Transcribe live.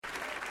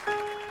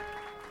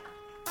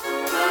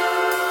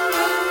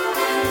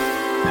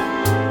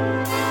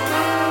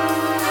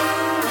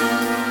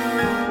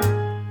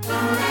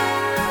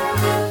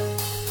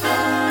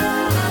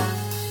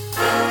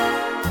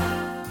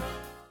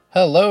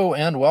Hello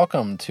and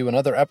welcome to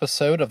another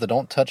episode of the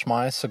Don't Touch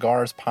My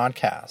Cigars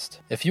podcast.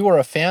 If you are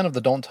a fan of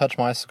the Don't Touch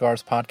My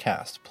Cigars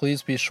podcast,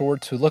 please be sure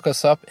to look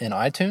us up in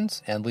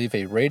iTunes and leave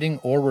a rating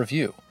or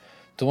review.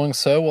 Doing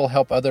so will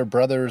help other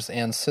brothers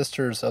and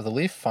sisters of the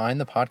leaf find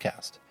the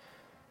podcast.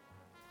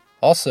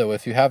 Also,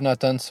 if you have not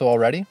done so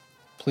already,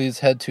 please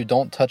head to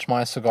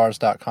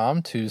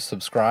don'ttouchmycigars.com to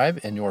subscribe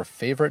in your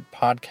favorite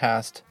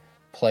podcast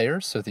player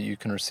so that you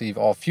can receive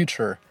all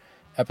future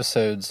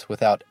episodes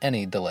without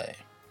any delay.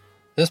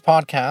 This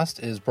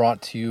podcast is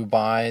brought to you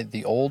by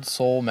The Old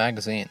Soul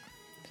Magazine.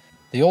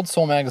 The Old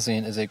Soul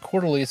Magazine is a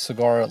quarterly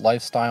cigar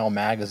lifestyle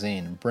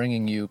magazine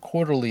bringing you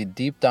quarterly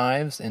deep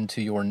dives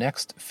into your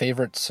next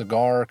favorite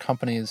cigar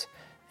companies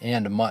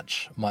and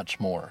much, much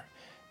more.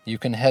 You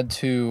can head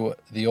to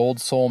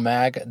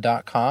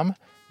theoldsoulmag.com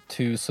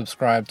to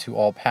subscribe to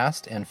all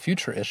past and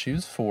future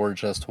issues for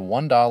just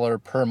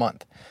 $1 per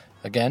month.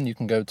 Again, you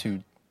can go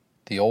to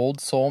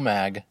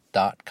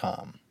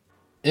theoldsoulmag.com.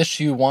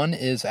 Issue 1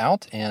 is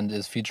out and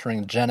is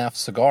featuring Gen F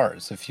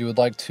cigars. If you would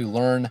like to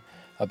learn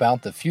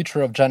about the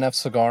future of Gen F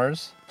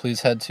cigars,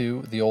 please head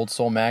to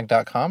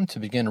theoldsoulmag.com to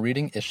begin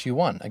reading Issue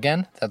 1.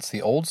 Again, that's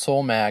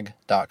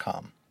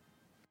theoldsoulmag.com.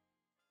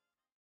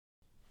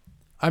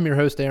 I'm your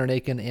host, Aaron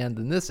Aiken, and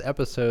in this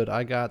episode,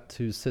 I got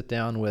to sit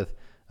down with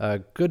a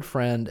good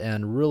friend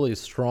and really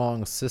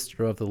strong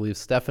sister of the leaf,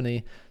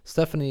 Stephanie.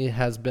 Stephanie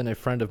has been a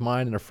friend of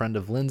mine and a friend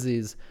of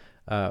Lindsay's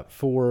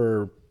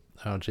for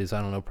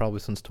probably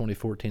since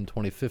 2014,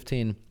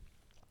 2015.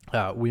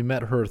 We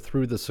met her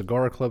through the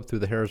cigar club, through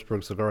the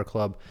Harrisburg Cigar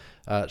Club.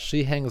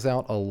 She hangs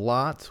out a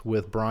lot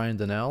with Brian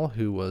Donnell,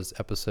 who was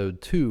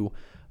episode 2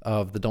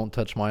 of the Don't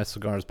Touch My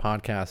Cigars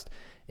podcast.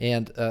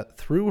 And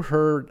through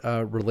her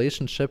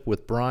relationship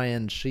with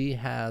Brian, she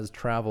has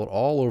traveled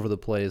all over the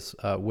place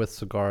with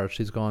cigars.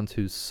 She's gone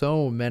to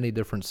so many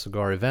different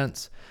cigar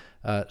events.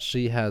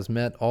 She has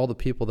met all the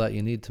people that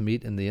you need to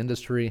meet in the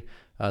industry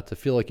to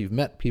feel like you've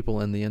met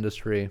people in the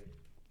industry.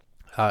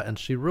 And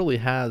she really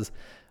has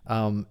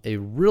a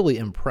really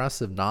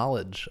impressive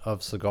knowledge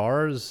of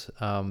cigars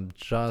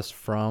just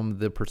from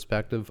the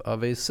perspective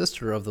of a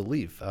sister of the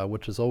leaf,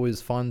 which is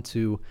always fun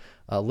to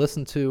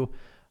listen to.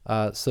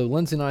 So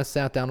Lindsay and I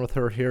sat down with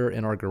her here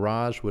in our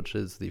garage, which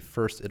is the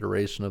first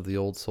iteration of the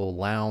Old Soul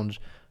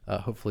Lounge,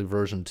 hopefully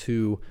version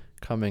 2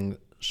 coming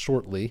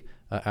shortly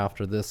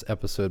after this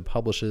episode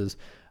publishes.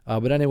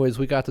 But anyways,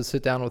 we got to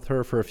sit down with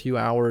her for a few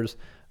hours,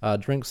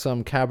 drink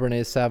some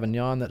Cabernet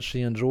Sauvignon that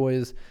she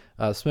enjoys,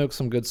 smoke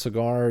some good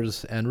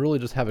cigars, and really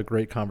just have a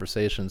great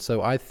conversation.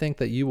 So I think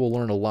that you will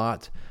learn a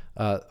lot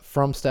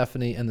from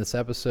Stephanie in this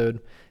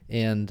episode.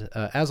 And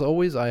as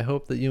always, I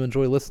hope that you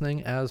enjoy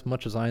listening as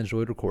much as I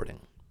enjoyed recording.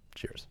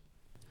 Cheers.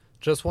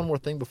 Just one more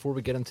thing before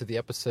we get into the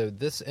episode.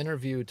 This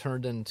interview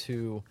turned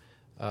into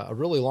a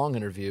really long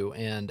interview,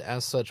 and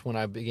as such, when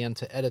I began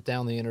to edit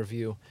down the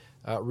interview,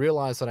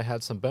 realized that I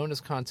had some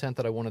bonus content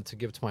that I wanted to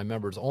give to my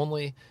members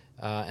only,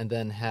 and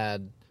then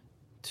had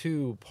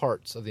 2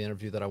 parts of the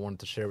interview that I wanted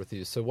to share with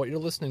you. So what you're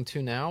listening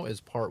to now is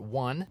part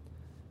 1,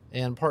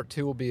 and part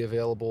 2 will be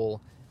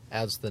available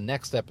as the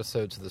next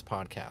episode to this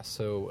podcast.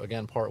 So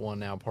again, part 1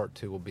 now, part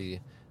 2 will be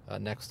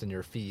next in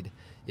your feed.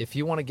 If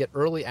you want to get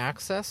early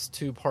access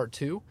to part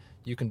 2,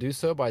 you can do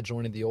so by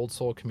joining the Old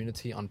Soul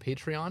community on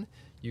Patreon.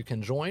 You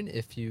can join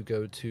if you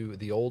go to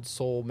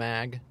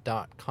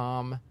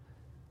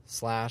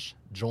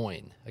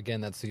theoldsoulmag.com/join.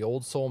 Again, that's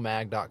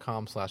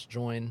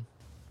theoldsoulmag.com/join.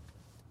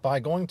 By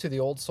going to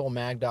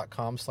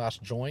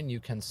theoldsoulmag.com/join,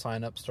 you can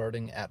sign up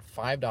starting at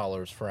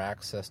 $5 for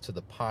access to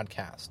the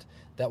podcast.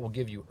 That will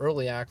give you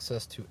early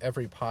access to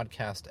every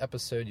podcast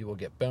episode. You will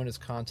get bonus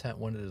content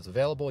when it is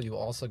available. You will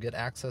also get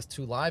access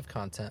to live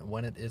content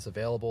when it is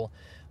available.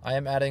 I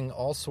am adding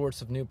all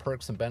sorts of new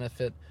perks and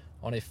benefit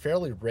on a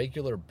fairly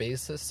regular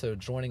basis, so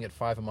joining at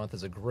 $5 a month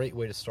is a great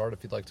way to start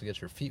if you'd like to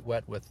get your feet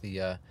wet with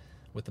the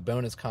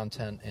bonus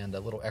content and a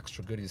little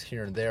extra goodies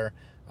here and there.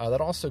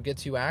 That also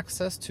gets you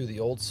access to the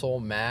Old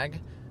Soul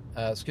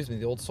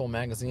the Old Soul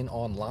Magazine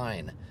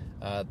online.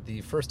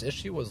 The first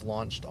issue was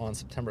launched on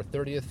September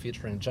 30th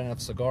featuring Gen F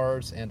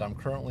cigars, and I'm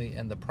currently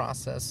in the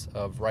process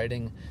of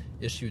writing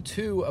issue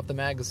 2 of the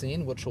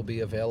magazine, which will be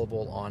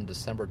available on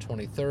December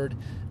 23rd,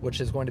 which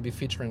is going to be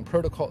featuring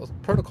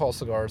protocol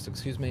cigars,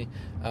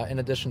 in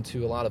addition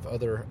to a lot of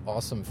other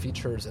awesome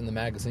features in the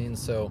magazine.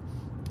 So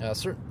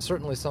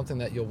certainly something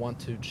that you'll want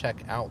to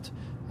check out.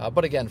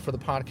 But again, for the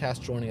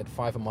podcast, joining at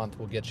 $5 a month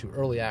will get you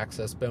early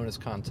access, bonus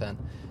content,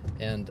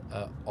 and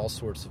all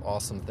sorts of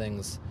awesome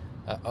things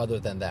other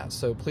than that.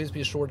 So please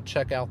be sure to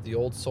check out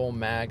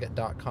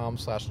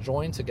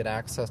theoldsoulmag.com/join to get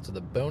access to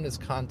the bonus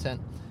content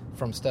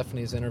from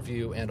Stephanie's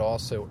interview and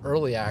also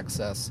early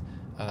access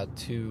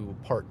to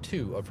part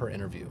 2 of her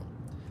interview.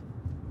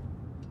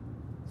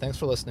 Thanks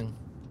for listening,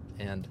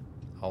 and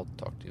I'll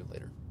talk to you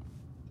later.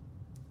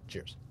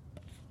 Cheers.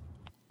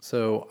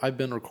 So I've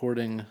been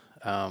recording.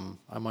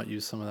 I might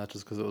use some of that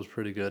just because it was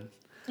pretty good.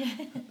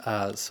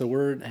 So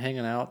we're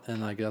hanging out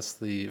in, I guess,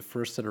 the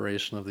first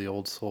iteration of the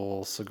Old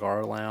Soul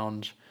Cigar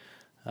Lounge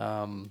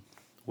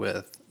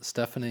with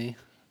Stephanie,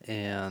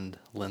 and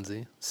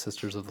Lindsay,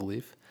 Sisters of the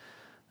Leaf.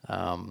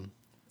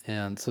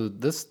 And so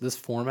this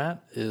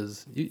format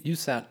is, you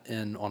sat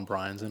in on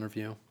Brian's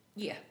interview.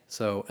 Yeah.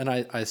 So, and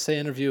I say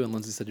interview, and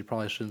Lindsay said you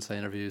probably shouldn't say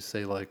interview.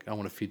 Say like, I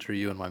want to feature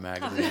you in my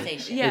magazine.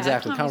 Conversation. Yeah,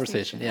 Exactly,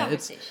 conversation. Yeah,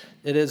 Conversation.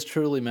 it is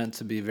truly meant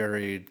to be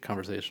very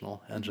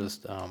conversational and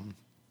just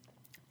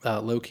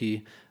low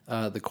key.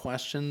 The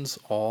questions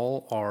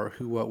all are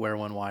who, what, where,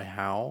 when, why,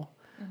 how,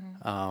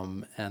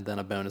 and then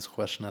a bonus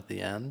question at the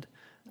end,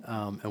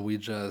 and we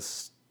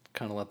just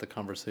kind of let the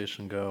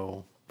conversation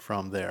go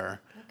from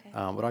there. Okay.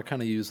 But I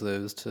kind of use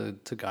those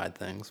to guide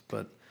things,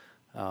 but.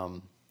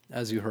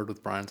 As you heard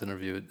with Brian's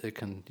interview, you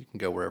can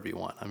go wherever you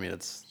want. I mean,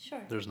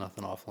 Sure. there's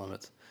nothing off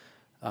limits.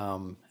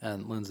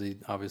 And Lindsay,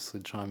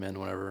 obviously, chime in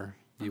whenever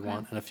you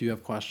want. And if you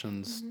have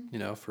questions, we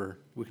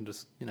can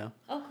just,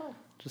 Oh, cool.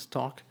 just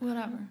talk.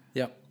 Whatever.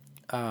 Yep.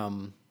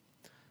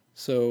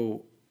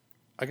 So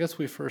I guess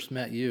we first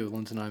met you,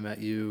 Lindsay and I met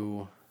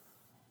you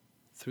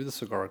through the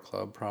Cigar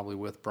Club, probably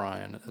with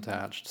Brian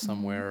attached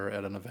somewhere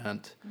at an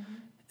event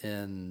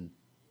in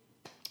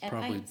At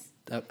probably Pints.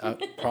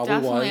 probably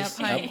Definitely was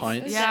at Pints. at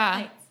Pints. Yeah. At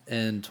Pints.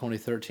 In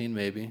 2013,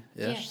 maybe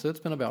ish. Yeah. So it's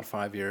been about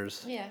 5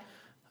 years. Yeah.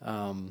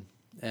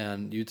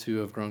 And you two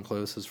have grown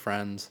close as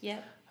friends.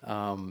 Yep.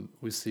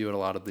 We see you at a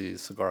lot of the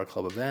Cigar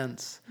Club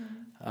events.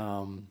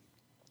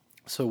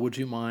 So would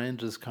you mind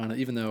just kind of,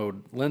 even though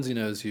Lindsay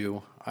knows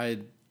you, I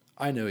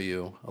know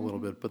you a little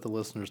bit, but the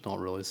listeners don't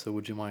really. So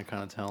would you mind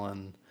kind of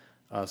telling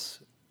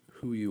us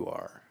who you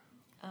are?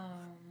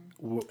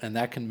 And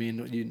that can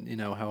mean you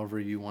know however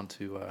you want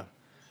to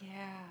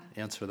Yeah.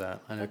 answer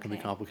that. I know it can be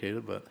Okay.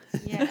 complicated, but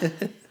Yeah.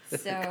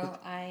 So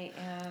I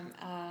am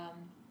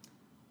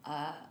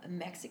a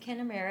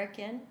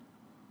Mexican-American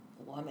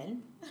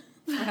woman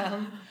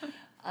from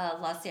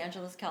Los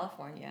Angeles,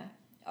 California.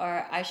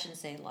 Or I shouldn't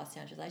say Los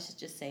Angeles. I should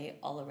just say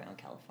all around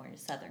California,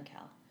 Southern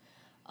Cal.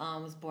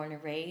 Was born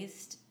and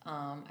raised.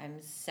 I'm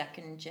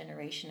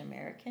second-generation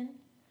American.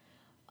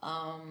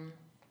 I'm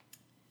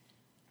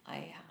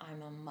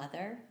a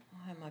mother.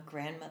 I'm a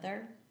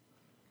grandmother.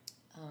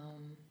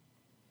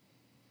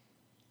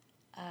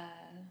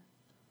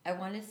 I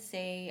want to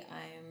say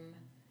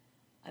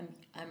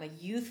I'm a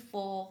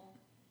youthful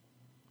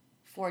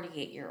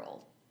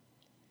 48-year-old.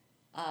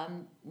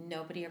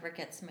 Nobody ever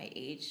gets my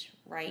age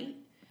right,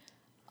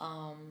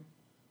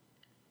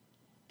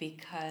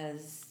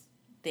 because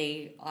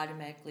they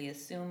automatically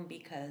assume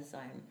because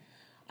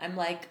I'm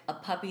like a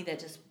puppy that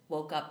just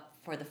woke up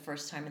for the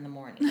first time in the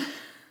morning.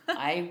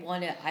 I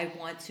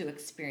want to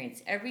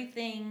experience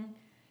everything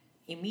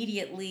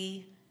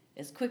immediately,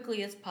 as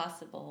quickly as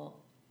possible.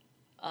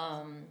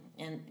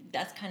 And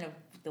that's kind of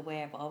the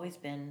way I've always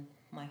been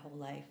my whole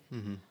life.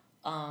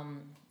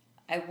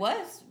 I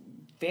was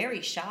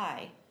very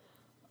shy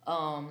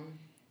up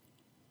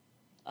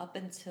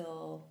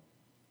until,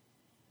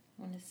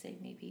 I want to say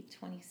maybe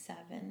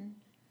 27.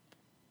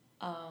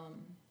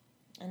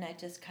 And I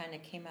just kind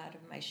of came out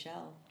of my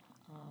shell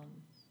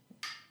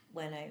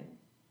when I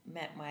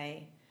met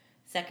my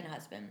second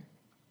husband.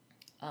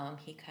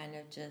 He kind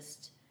of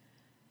just,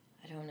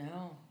 I don't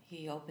know,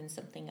 he opened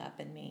something up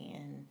in me,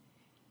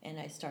 and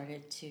I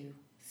started to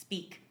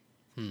speak.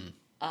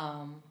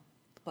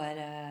 But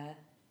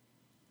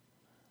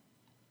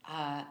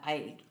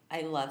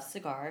I love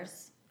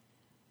cigars.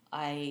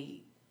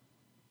 I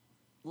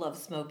love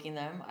smoking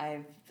them.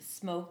 I've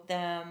smoked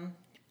them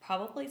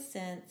probably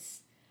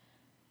since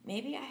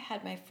maybe I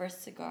had my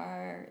first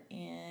cigar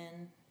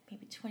in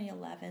maybe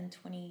 2011,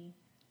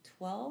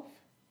 2012.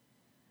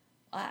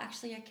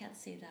 Actually, I can't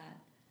say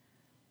that.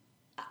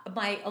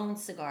 My own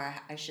cigar,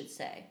 I should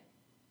say,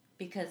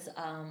 because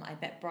I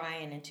met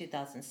Brian in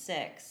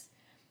 2006,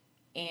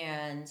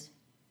 and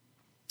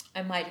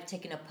I might have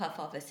taken a puff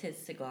off of his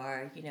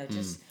cigar,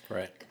 just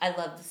right. I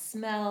love the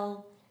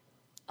smell.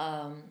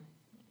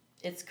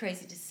 It's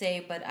crazy to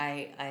say, but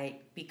I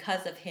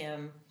because of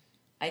him,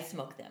 I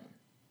smoke them.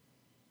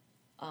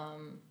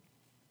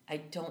 I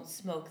don't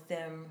smoke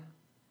them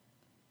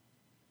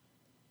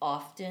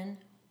often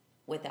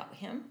without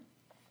him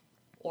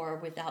or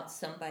without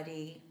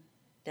somebody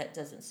that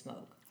doesn't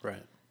smoke.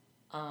 Right.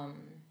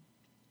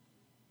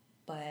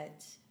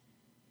 But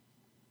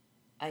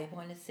I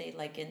want to say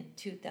like in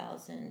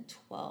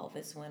 2012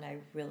 is when I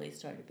really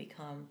started to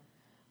become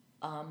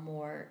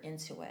more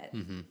into it.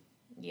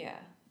 Yeah.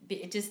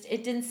 It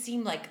didn't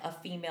seem like a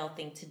female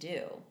thing to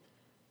do.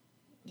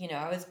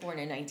 I was born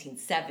in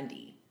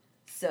 1970.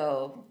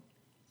 So,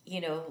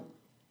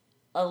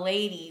 a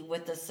lady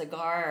with a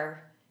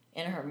cigar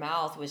in her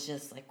mouth was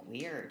just like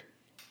weird.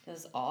 It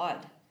was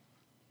odd.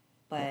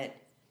 But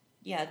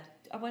yeah,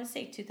 I want to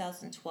say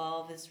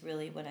 2012 is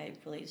really when I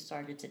really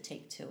started to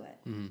take to it.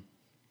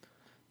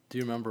 Do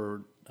you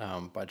remember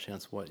by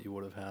chance what you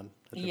would have had?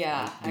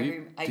 Yeah,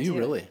 I do.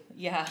 Really?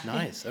 Yeah.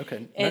 Nice.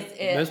 Okay.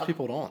 Most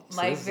people don't.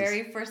 My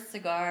very first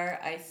cigar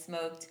I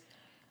smoked,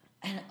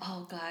 and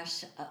oh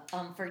gosh,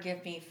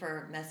 forgive me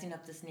for messing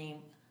up this name.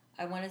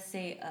 I want to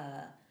say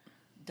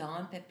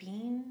Don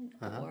Pepin,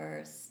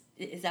 or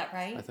is that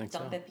right? I think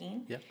Don so.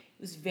 Pepin. Yeah. It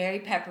was very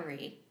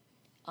peppery,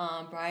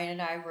 Brian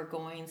and I were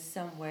going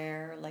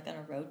somewhere, like on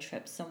a road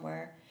trip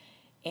somewhere,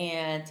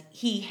 and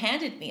he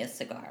handed me a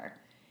cigar,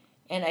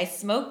 and I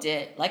smoked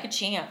it like a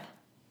champ.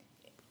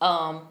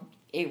 Um,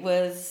 it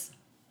was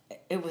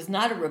it was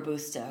not a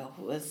Robusto.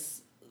 It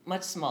was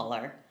much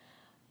smaller.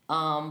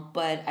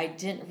 But I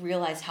didn't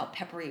realize how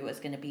peppery it was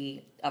going to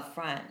be up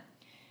front.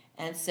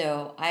 And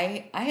so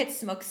I had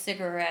smoked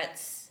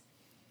cigarettes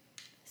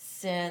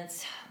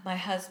since my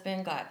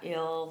husband got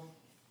ill.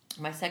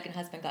 My second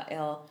husband got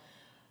ill.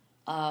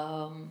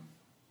 Oh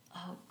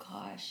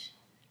gosh,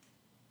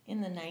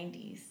 in the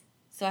 90s.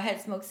 So I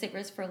had smoked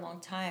cigarettes for a long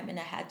time, and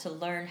I had to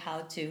learn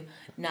how to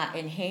not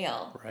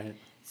inhale. Right.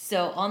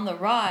 So on the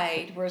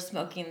ride,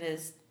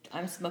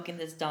 I'm smoking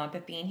this Don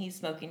Pepin. He's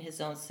smoking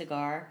his own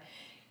cigar,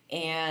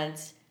 and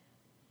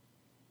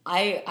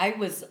I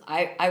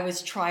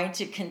was trying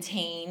to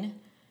contain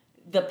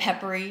the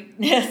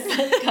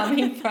pepperiness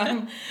coming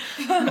from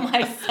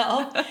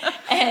myself,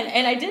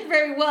 and I did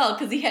very well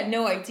because he had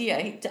no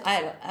idea.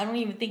 I don't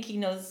even think he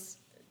knows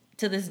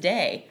to this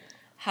day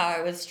how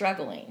I was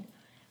struggling,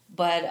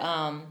 but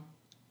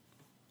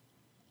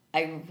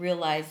I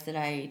realized that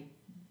I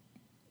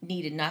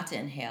needed not to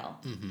inhale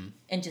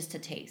and just to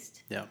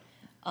taste. Yeah.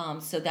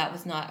 So that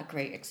was not a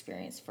great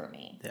experience for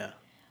me. Yeah.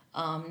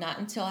 Not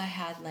until I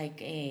had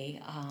like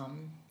an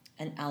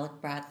Alec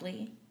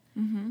Bradley.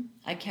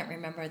 I can't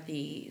remember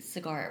the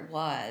cigar it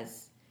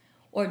was,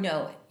 or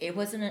no, it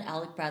wasn't an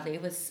Alec Bradley.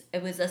 It was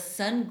a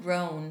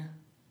sun-grown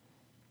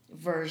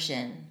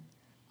version.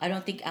 I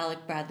don't think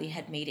Alec Bradley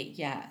had made it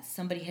yet.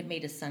 Somebody had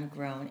made a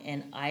sun-grown,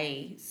 and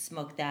I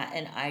smoked that,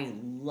 and I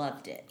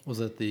loved it.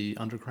 Was it the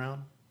Undercrown,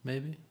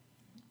 maybe?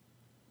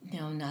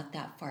 No, not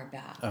that far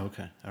back. Oh,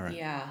 okay. All right.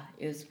 Yeah,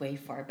 it was way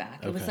far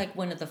back. It was Okay. like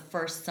one of the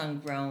first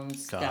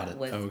sun-growns Got it.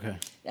 was Okay.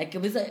 like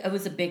it was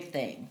a big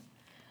thing.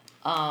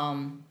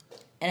 And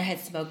I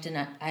had smoked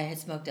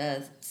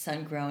a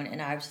sun-grown,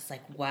 and I was just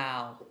like,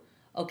 wow,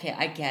 okay,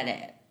 I get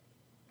it.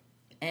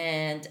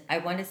 And I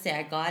want to say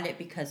I got it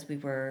because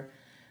I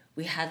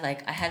had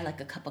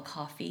like a cup of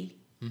coffee.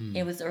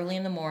 It was early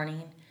in the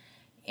morning,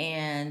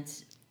 and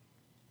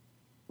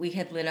we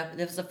had lit up.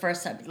 It was the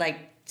first time,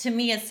 like, to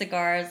me, a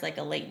cigar is like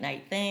a late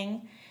night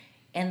thing.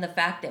 And the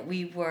fact that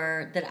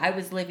I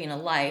was living a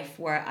life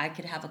where I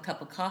could have a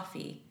cup of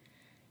coffee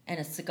and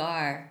a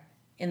cigar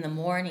in the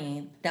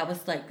morning, that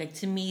was like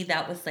to me,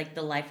 that was like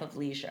the life of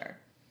leisure.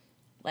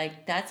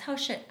 Like, that's how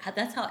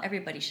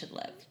everybody should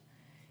live.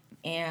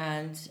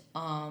 And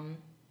I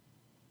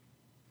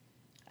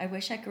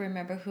wish I could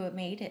remember who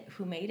made it,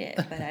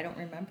 but I don't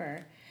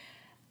remember.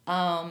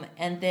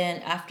 And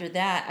then after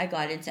that, I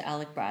got into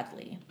Alec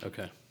Bradley.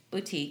 Okay.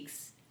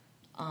 Boutiques.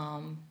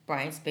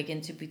 Brian's big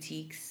into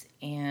boutiques,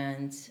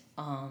 and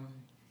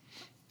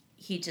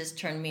he just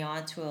turned me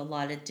on to a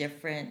lot of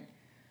different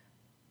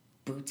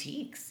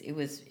boutiques. It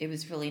was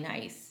really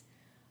nice.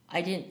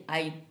 I didn't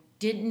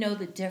know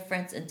the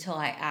difference until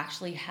I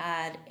actually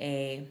had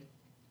a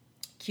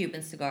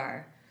Cuban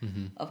cigar.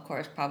 Of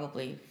course,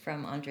 probably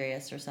from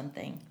Andreas or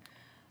something.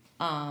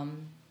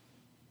 And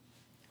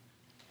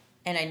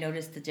I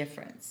noticed the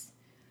difference.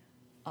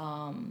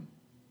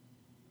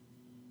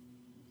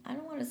 I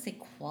don't want to say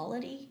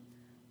quality,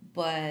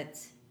 but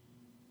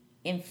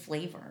in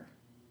flavor.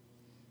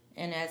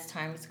 And as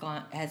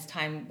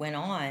time went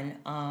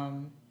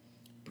on,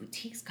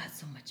 boutiques got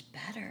so much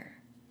better.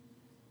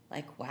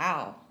 Like,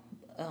 wow,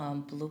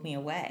 blew me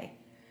away.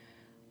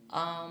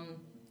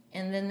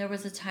 And then there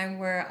was a time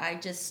where I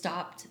just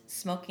stopped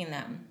smoking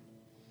them.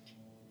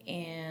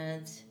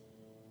 And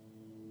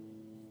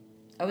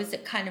I was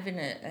kind of in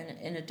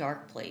a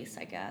dark place,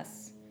 I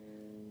guess.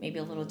 Maybe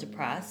a little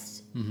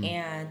depressed.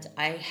 And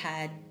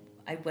I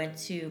went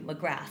to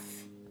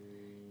McGrath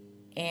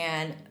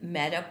and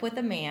met up with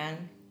a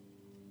man.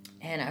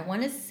 And I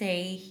want to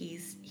say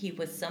he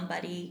was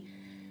somebody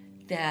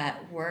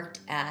that worked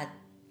at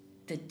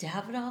the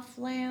Davidoff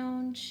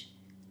Lounge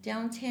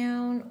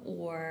downtown,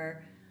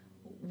 or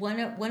one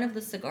of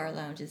the cigar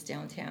lounges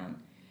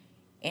downtown.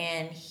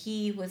 And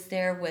he was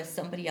there with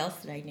somebody else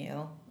that I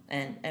knew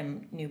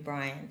and knew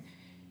Brian.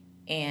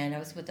 And I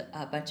was with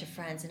a bunch of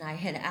friends, and I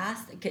had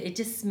asked, it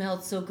just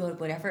smelled so good,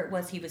 whatever it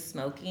was he was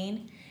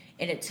smoking,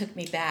 and it took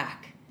me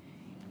back.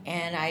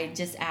 And I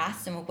just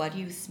asked him what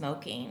he was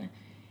smoking.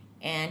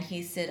 And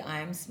he said,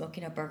 I'm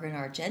smoking a Bergen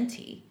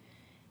Argenti.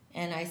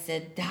 And I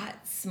said,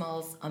 that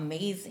smells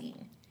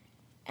amazing.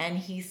 And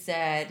he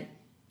said,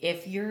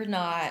 if you're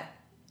not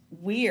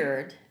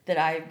weird that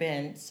I've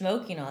been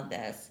smoking on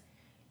this,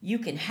 you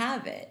can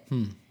have it.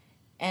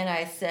 And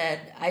I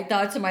said, I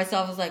thought to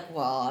myself, I was like,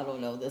 well, I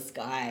don't know this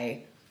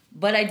guy.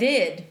 But I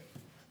did.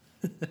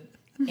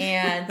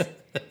 And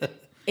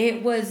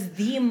it was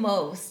the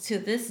most, to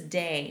this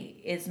day,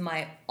 is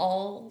my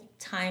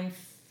all-time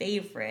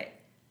favorite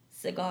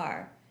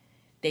cigar.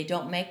 They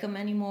don't make them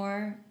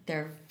anymore.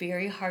 They're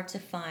very hard to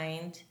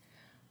find.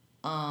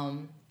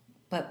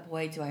 But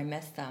boy, do I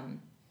miss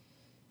them.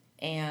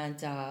 And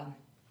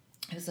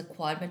it was a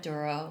Quad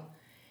Maduro.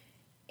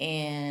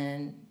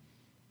 And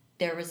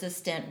there was a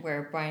stint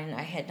where Brian and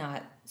I had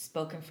not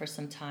spoken for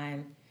some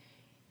time.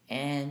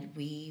 and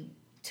we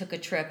took a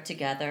trip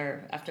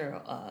together after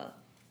a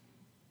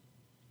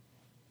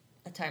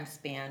time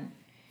span,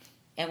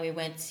 and we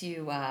went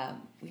to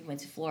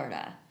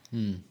Florida,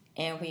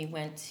 and we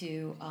went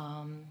to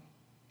oh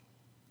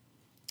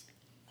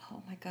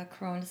my God,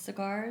 Corona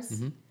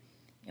Cigars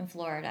in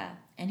Florida,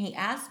 and he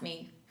asked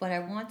me what I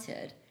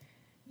wanted,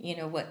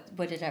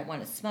 what did I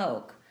want to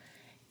smoke,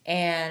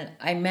 and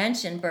I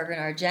mentioned Bergen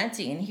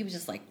Argenti, and he was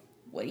just like,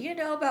 "What do you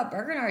know about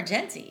Bergen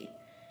Argenti?"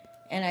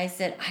 And I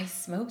said, "I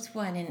smoked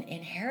one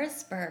in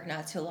Harrisburg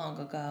not too long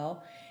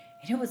ago,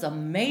 and it was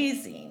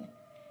amazing."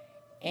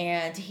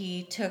 And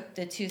he took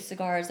the 2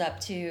 cigars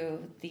up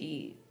to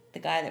the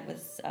guy that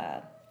was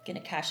going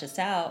to cash us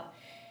out,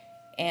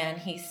 and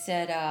he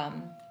said,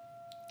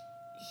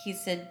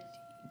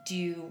 "Do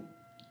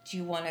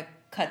you want to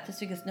cut this?"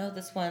 He goes, "No,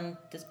 this Bergen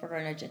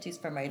Argenti is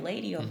for my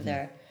lady over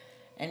there."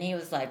 And he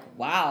was like,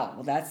 "Wow,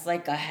 well, that's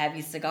like a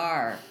heavy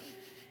cigar."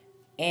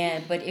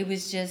 But it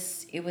was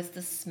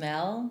the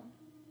smell,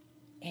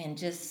 and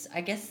just,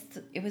 I guess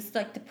it was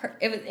like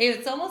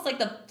it's almost like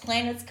the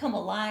planets come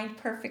aligned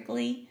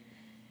perfectly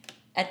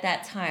at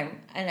that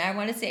time. And I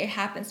want to say it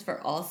happens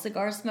for all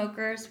cigar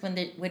smokers when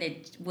they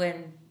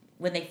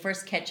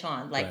first catch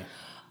on, like, right.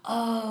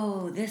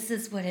 Oh, this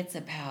is what it's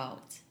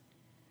about.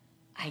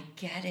 I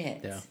get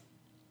it. Yeah.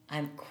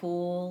 I'm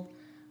cool.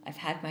 I've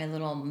had my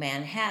little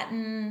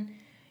Manhattan.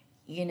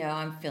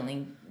 I'm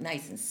feeling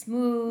nice and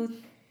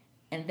smooth.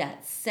 And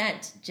that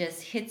scent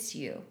just hits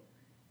you.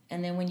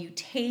 And then when you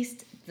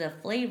taste the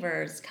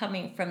flavors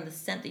coming from the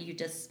scent that you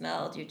just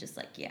smelled, you're just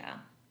like, yeah,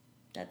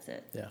 that's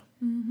it. Yeah.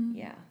 Mm-hmm.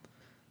 Yeah.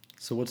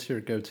 So what's your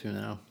go-to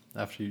now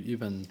after you've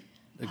been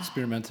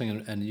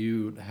experimenting and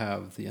you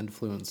have the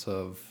influence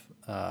of,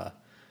 I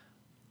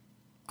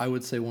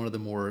would say, one of the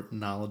more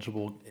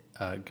knowledgeable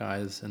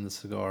guys in the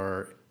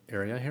cigar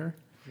area here?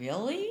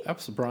 Really?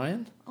 Absolutely,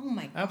 Brian. Oh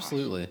my gosh.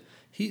 Absolutely.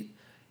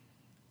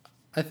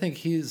 I think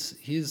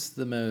he's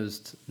the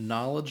most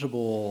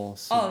knowledgeable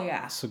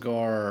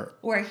cigar.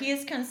 Where he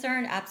is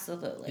concerned,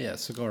 absolutely. Yeah,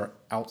 cigar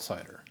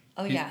outsider.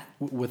 Oh, yeah.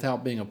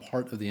 Without being a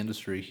part of the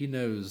industry, he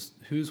knows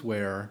who's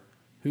where,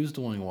 who's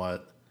doing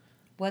what.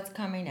 What's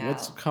coming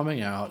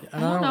out.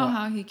 And I don't know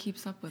how he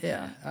keeps up with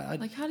that.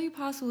 Like, how do you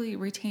possibly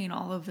retain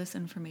all of this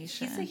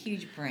information? He's a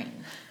huge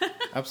brain.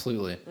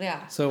 Absolutely.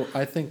 Yeah. So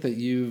I think that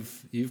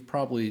you've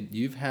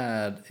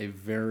had a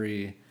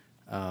very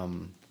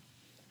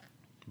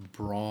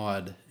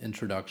broad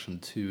introduction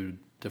to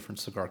different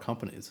cigar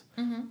companies.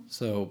 Mm-hmm.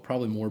 So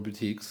probably more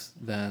boutiques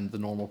than the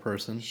normal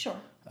person. Sure.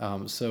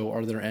 So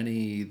are there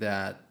any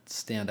that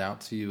stand out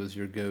to you as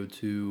your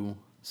go-to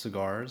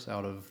cigars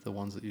out of the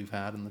ones that you've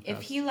had in the past?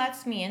 If he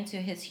lets me into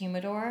his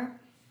humidor,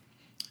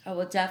 I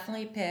will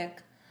definitely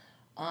pick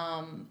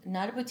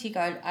not a boutique.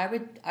 I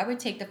would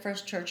take the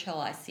first Churchill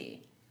I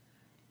see.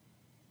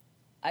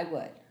 I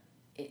would.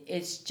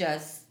 It's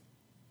just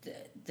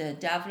the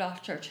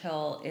Davidoff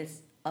Churchill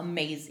is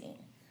amazing.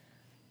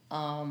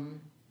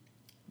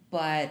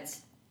 But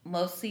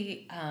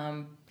mostly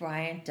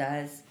Brian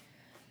does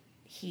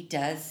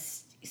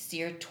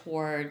steer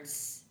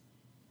towards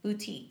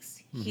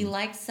boutiques. Mm-hmm. He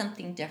likes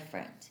something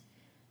different.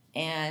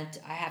 And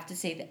I have to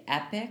say the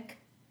Epic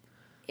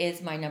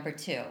is my number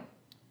 2.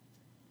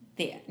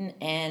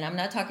 And I'm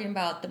not talking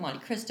about the Monte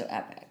Cristo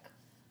Epic.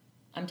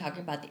 I'm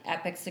talking about the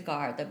Epic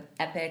cigar. The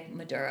Epic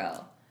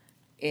Maduro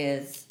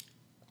is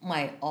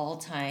my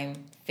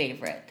all-time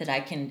favorite that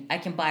I can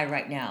buy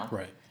right now.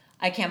 Right.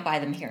 I can't buy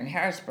them here in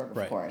Harrisburg, of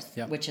right. course,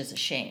 yep. which is a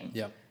shame.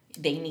 Yep.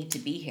 They need to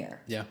be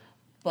here. Yeah.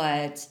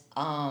 But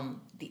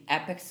the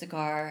Epic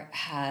cigar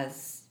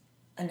has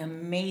an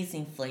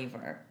amazing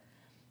flavor.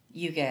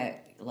 You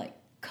get like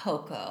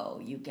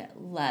cocoa, you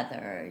get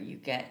leather, you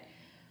get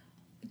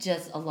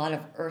just a lot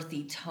of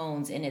earthy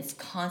tones, and it's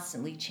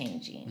constantly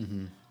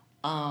changing.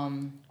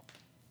 Mm-hmm.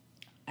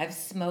 I've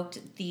smoked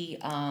the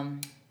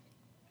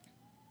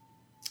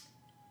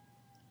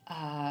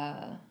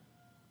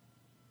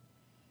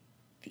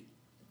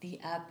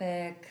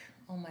Epic,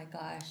 oh my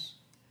gosh,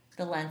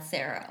 the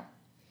Lancero.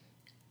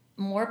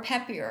 More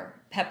pepper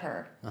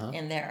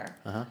in there.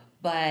 Uh-huh.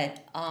 But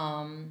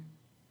I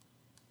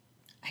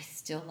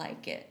still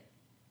like it.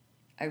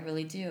 I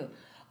really do.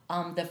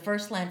 The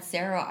first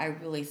Lancero I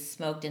really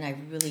smoked and I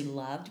really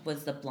loved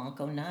was the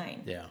Blanco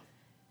 9. Yeah.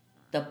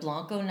 The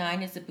Blanco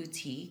 9 is a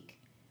boutique.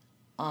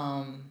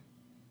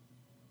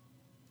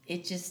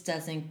 It just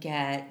doesn't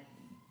get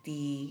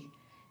the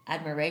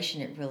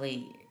admiration it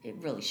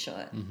really should.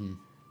 Mm-hmm.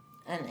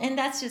 And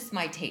that's just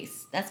my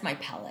taste. That's my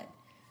palate.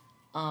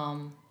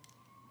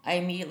 I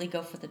immediately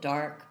go for the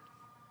dark.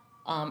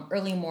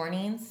 Early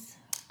mornings,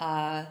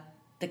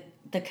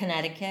 the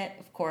Connecticut,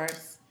 of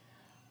course.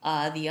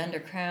 The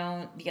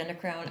Undercrown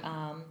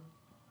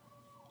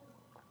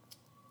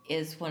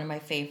is one of my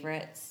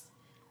favorites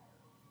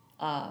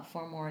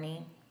for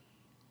morning.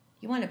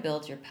 You want to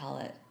build your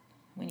palate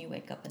when you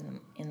wake up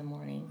in the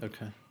morning.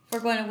 Okay. If we're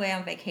going away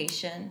on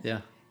vacation.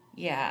 Yeah.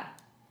 Yeah.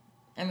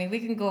 I mean, we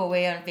can go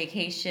away on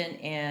vacation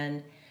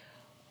and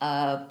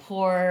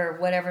pour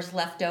whatever's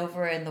left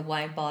over in the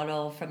wine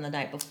bottle from the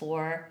night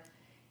before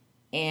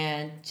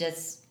and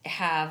just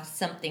have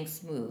something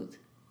smooth.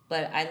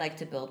 But I like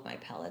to build my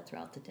palate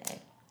throughout the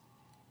day.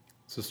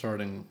 So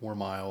starting more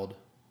mild.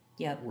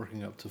 Yep.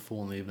 Working up to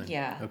full in the evening.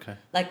 Yeah. Okay.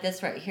 Like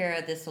this right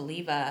here, this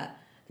Oliva,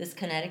 this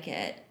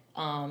Connecticut,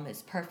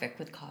 is perfect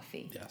with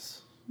coffee.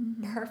 Yes.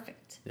 Mm-hmm.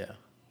 Perfect. Yeah.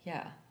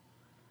 Yeah.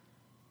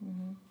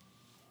 Mm-hmm.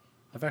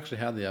 I've actually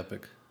had the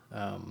Epic.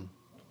 I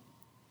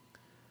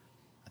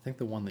think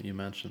the one that you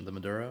mentioned, the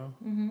Maduro.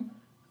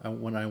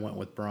 Mm-hmm. When I went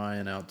with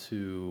Brian out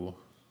to...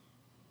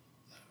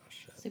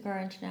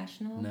 Cigar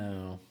International?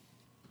 No.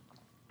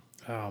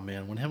 Oh,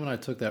 man. When him and I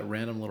took that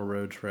random little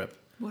road trip.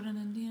 Wooden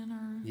Indian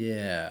or...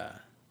 Yeah.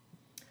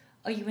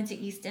 Oh, you went to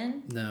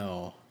Easton?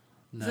 No.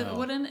 Is it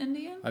Wooden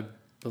Indian? I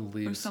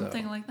believe so. Or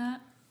something like that?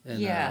 In,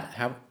 yeah.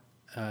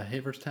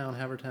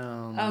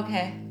 Havertown.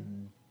 Okay.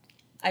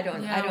 I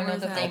don't know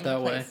the name of the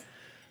place. Way.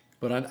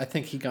 But I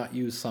think he got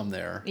you some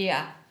there.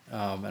 Yeah.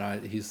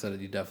 And he said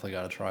you definitely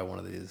got to try one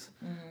of these.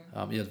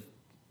 Mm-hmm. He had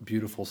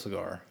beautiful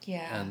cigar.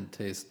 Yeah. And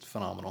taste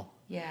phenomenal.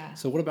 Yeah.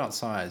 So what about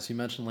size? You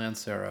mentioned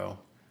Lancero.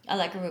 I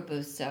like a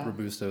Robusto.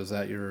 Robusto, is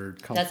that your...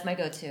 That's my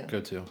go-to.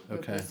 Go-to,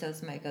 okay.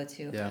 Robusto's my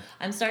go-to. Yeah.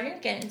 I'm starting to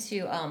get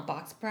into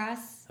box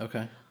press.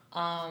 Okay.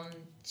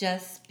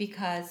 Just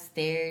because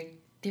they're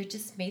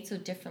just made so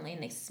differently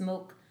and they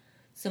smoke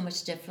so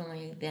much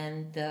differently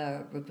than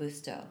the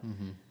Robusto.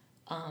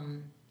 Mm-hmm.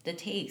 The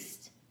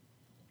taste,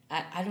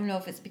 I don't know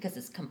if it's because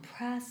it's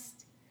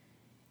compressed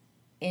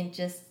and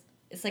just,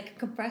 it's like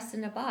compressed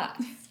in a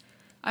box.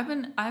 I've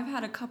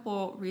had a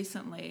couple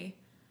recently.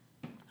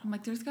 I'm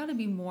like, there's got to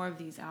be more of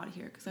these out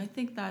here because I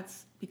think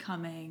that's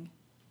becoming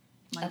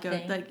my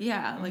thing? like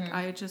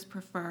I just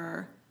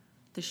prefer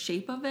the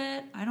shape of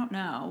it. I don't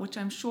know, which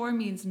I'm sure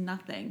means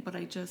nothing, but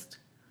I just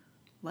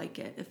like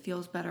it. It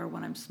feels better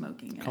when I'm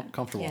smoking it.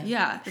 Comfortable.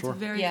 Yeah, Sure. it's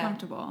very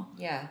comfortable.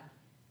 Yeah.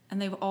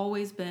 And they've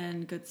always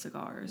been good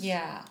cigars.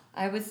 Yeah.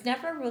 I was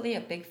never really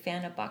a big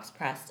fan of box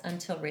pressed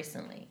until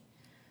recently.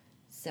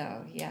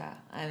 So, yeah,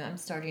 I'm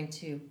starting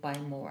to buy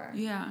more.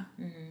 Yeah.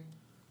 Mm-hmm.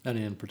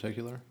 Any in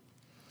particular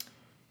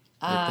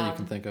that you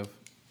can think of?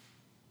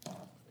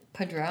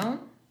 Padron?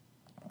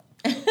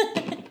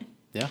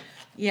 Yeah?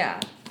 Yeah.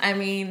 I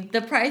mean,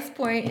 the price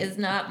point is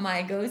not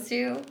my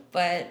go-to,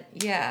 but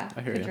yeah.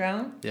 I hear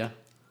Padron? You. Yeah.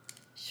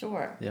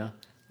 Sure. Yeah.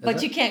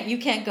 But you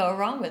can't go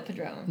wrong with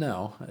Padron.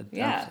 No,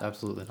 Yeah.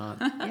 Absolutely not.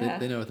 Yeah.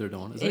 They know what they're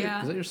doing. Is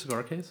that your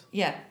cigar case?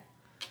 Yeah.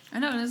 I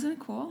know, isn't it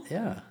cool?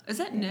 Yeah. Is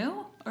it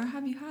new or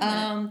have you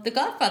had it? The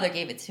Godfather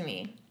gave it to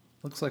me.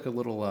 Looks like a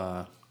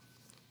little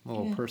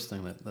purse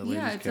thing that ladies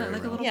carry it's like around.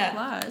 a little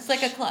clutch. It's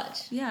like a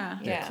clutch. Yeah.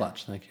 Yeah,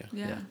 clutch. Thank you.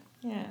 Yeah.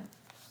 Yeah.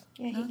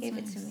 Yeah, he That's gave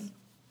nice. it to me.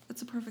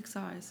 It's a perfect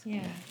size.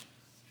 Yeah.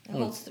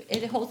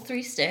 It holds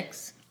 3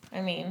 sticks.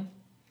 I mean,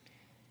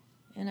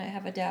 and I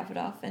have a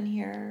Davidoff in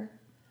here,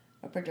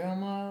 a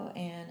Perdomo,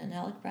 and an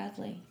Alec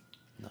Bradley,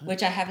 Nice.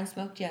 which I haven't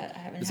smoked yet.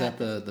 Is that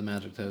the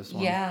Magic Toast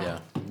one? Yeah.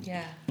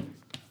 Yeah.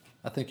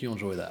 I think you'll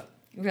enjoy that.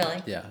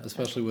 Really? Yeah,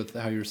 especially with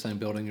how you were saying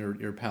building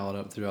your palate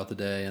up throughout the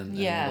day and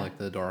like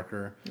the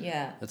darker.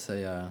 Yeah. It's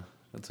a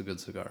good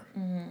cigar.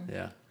 Mm-hmm.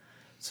 Yeah.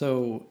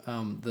 So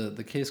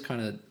the case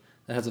it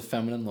has a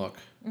feminine look,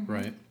 mm-hmm.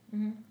 right?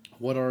 Mm-hmm.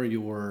 What are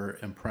your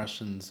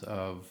impressions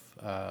of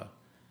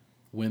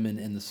women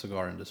in the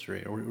cigar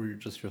industry, or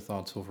just your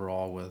thoughts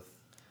overall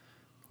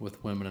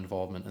with women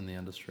involvement in the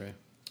industry?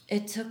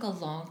 It took a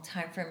long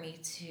time for me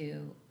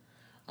to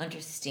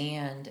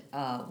understand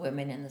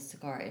women in the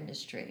cigar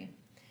industry.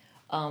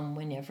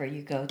 Whenever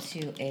you go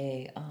to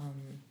a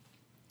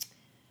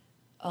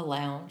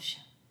lounge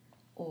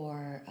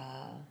or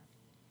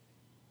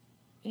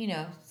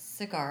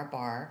cigar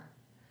bar,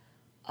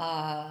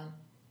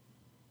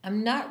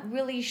 I'm not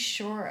really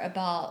sure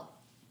about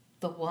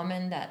the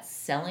woman that's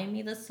selling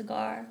me the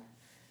cigar,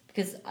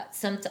 because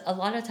a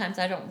lot of times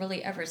I don't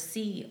really ever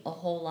see a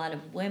whole lot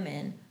of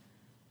women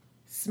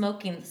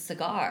smoking the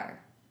cigar.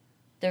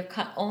 They're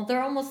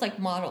almost like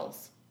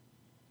models,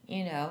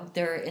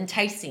 they're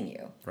enticing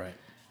you. Right.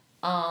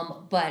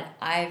 But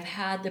I've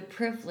had the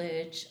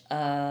privilege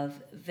of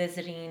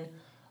visiting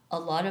a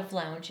lot of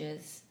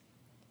lounges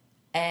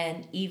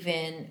and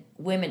even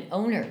women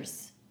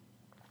owners,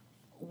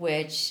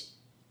 which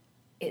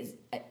I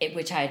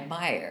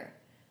admire,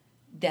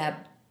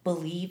 that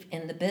believe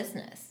in the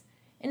business.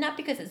 And not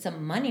because it's a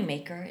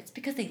moneymaker, it's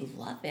because they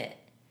love it.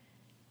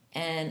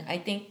 And I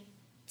think,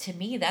 to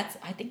me, that's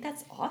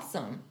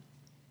awesome.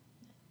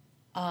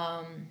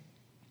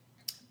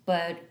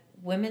 But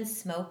women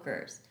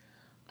smokers,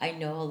 I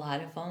know a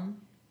lot of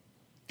them.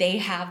 They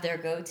have their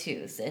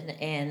go-tos,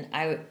 and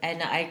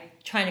I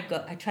try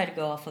to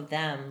go off of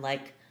them.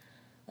 Like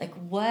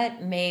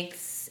what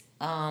makes,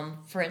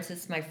 for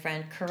instance, my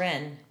friend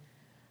Corinne,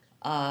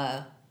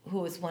 who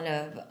was one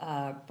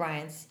of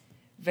Brian's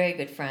very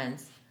good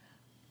friends,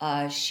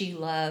 she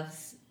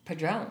loves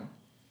Padron.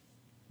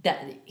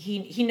 That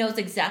he knows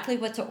exactly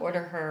what to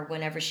order her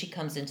whenever she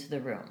comes into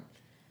the room.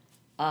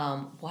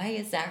 Why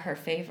is that her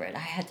favorite? I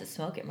had to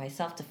smoke it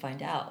myself to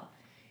find out.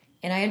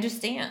 And I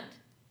understand.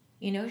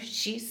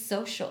 She's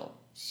social.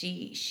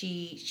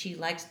 She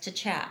likes to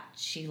chat.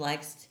 She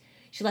likes,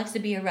 She likes to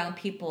be around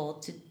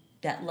people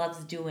that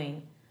loves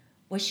doing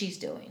what she's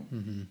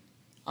doing.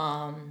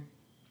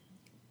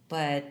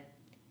 But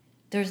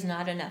there's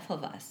not enough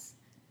of us.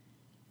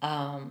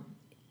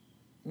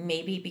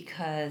 Maybe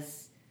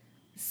because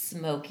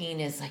smoking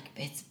is like,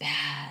 it's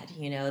bad,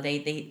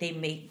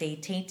 they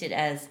taint it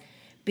as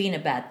being a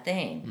bad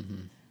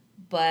thing.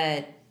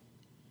 But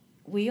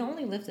we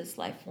only live this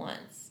life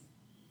once.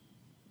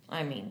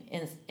 I mean,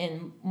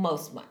 in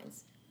most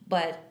minds.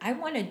 But I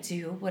want to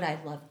do what I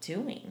love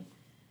doing.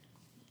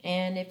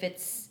 And if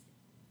it's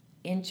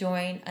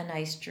enjoying a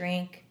nice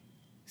drink,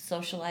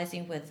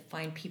 socializing with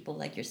fine people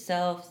like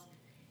yourselves,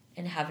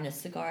 and having a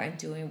cigar and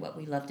doing what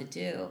we love to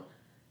do,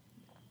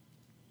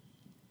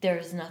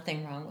 there's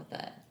nothing wrong with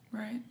it.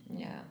 Right.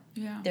 Yeah.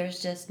 Yeah.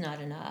 There's just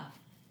not enough.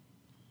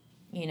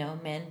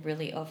 Men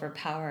really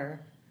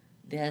overpower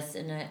this,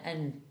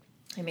 and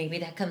maybe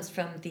that comes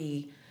from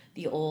the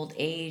old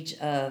age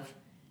of,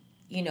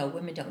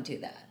 women don't do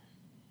that.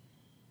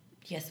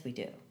 Yes, we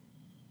do.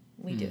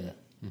 We do it.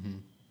 Do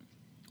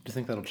you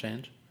think that'll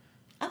change?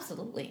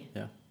 Absolutely.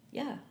 Yeah.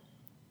 Yeah.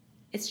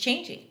 It's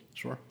changing.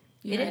 Sure.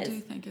 Yeah, It I is. do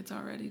think it's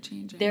already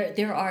changing.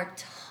 There are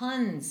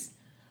tons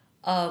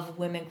of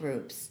women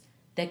groups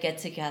that get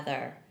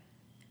together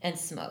and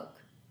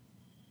smoke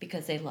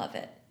because they love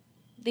it.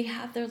 They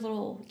have their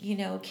little,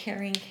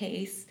 carrying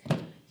case,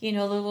 the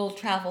little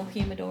travel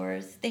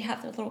humidors. They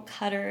have their little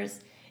cutters.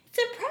 It's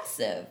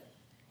impressive,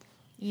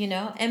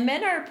 and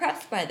men are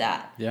impressed by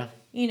that, Yeah.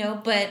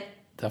 but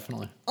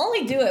Definitely.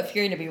 only do it if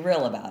you're going to be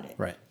real about it.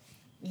 Right.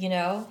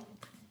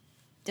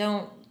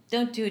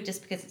 Don't do it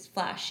just because it's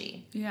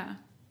flashy. Yeah.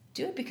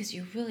 Do it because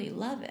you really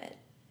love it.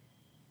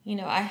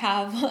 I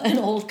have an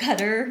old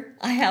cutter.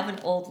 I have an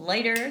old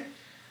lighter.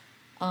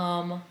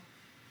 But,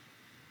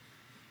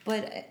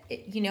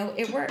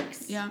 it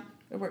works. Yeah.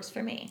 It works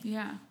for me.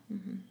 Yeah.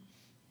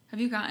 Have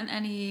you gotten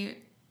any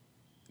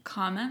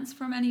comments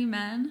from any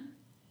men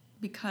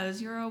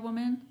because you're a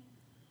woman?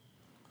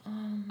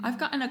 I've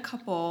gotten a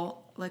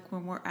couple, like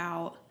when we're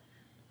out.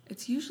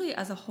 It's usually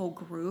as a whole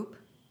group.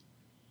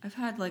 I've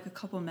had like a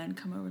couple men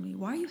come over to me.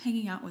 Why are you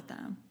hanging out with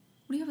them?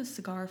 What do you have a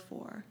cigar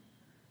for?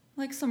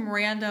 Like some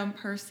random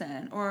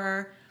person,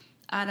 or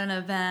at an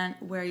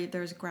event where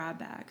there's grab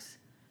bags.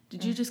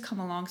 Did you just come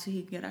along so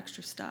he could get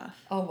extra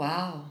stuff? Oh,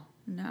 wow.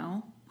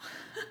 No.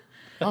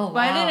 Oh, wow. But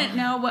I didn't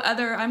know what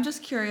other, I'm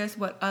just curious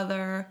what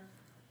other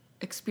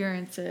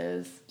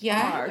experiences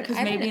are. Because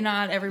maybe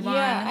not everyone.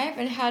 Yeah, I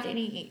haven't had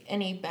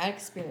any bad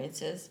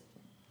experiences.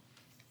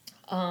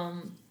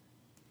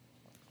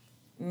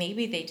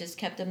 Maybe they just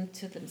kept them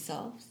to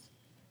themselves.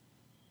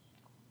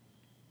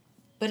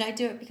 But I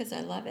do it because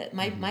I love it.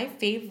 My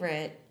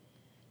favorite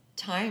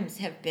times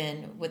have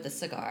been with a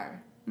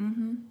cigar.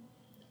 Mm-hmm.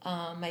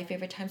 My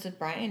favorite times with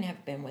Brian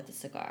have been with a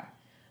cigar.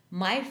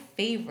 My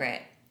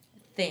favorite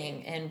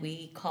thing, and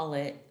we call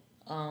it,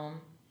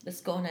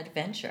 let's go on an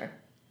adventure.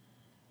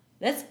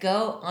 Let's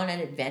go on an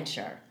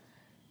adventure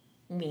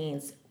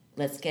means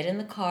let's get in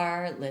the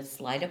car, let's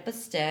light up a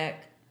stick,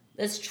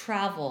 let's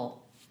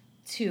travel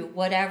to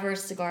whatever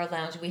cigar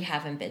lounge we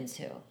haven't been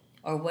to,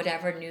 or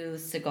whatever new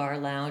cigar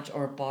lounge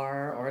or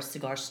bar or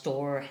cigar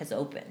store has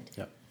opened.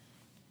 Yep.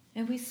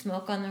 And we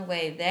smoke on the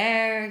way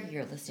there.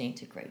 You're listening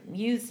to great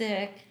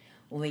music.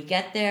 When we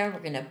get there, we're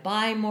going to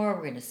buy more,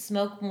 we're going to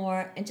smoke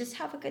more, and just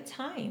have a good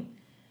time.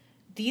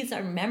 These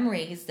are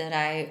memories that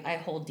I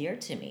hold dear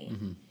to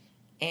me.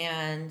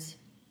 And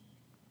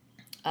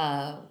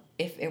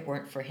if it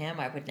weren't for him,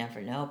 I would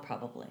never know,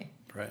 probably.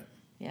 Right.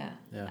 Yeah.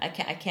 Yeah. I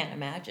can't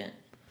imagine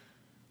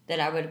that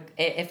I would,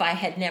 if I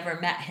had never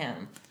met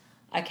him,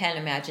 I can't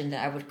imagine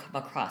that I would come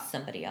across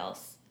somebody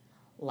else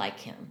like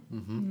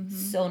him.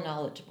 So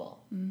knowledgeable.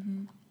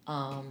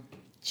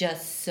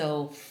 Just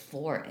so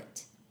for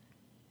it.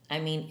 I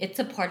mean, it's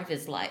a part of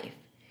his life.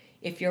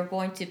 If you're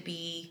going to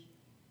be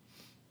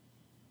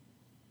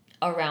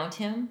around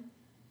him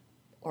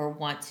or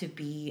want to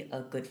be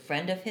a good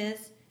friend of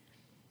his,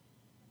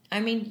 I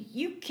mean,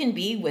 you can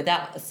be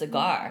without a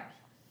cigar,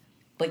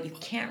 but you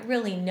can't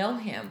really know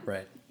him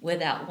Right.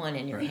 without one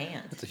in your Right.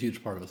 hand. It's a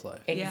huge part of his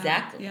life.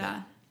 Exactly.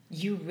 Yeah.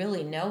 You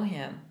really know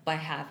him by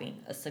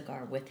having a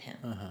cigar with him.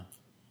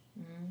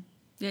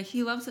 Yeah,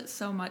 he loves it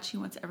so much, he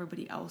wants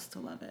everybody else to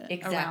love it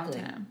Exactly.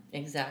 around him.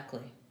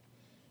 Exactly.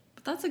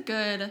 But that's a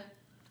good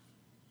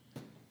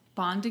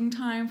bonding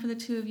time for the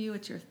two of you.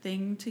 It's your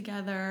thing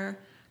together.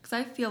 Because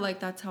I feel like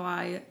that's how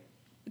I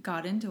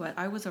got into it.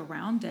 I was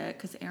around it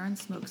because Aaron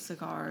smoked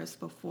cigars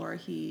before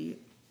he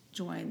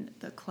joined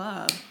the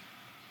club.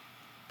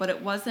 But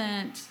it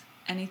wasn't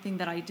anything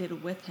that I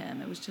did with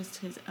him. It was just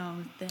his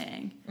own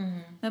thing.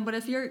 But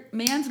if your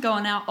man's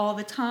going out all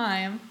the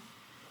time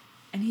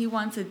and he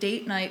wants a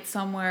date night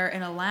somewhere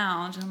in a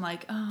lounge, I'm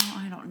like, oh,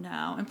 I don't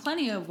know. And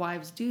plenty of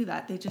wives do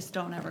that. They just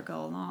don't ever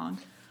go along.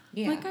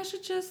 Yeah. Like, I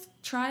should just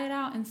try it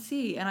out and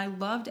see. And I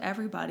loved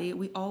everybody.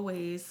 We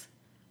always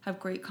have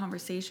great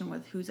conversation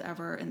with who's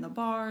ever in the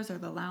bars or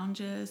the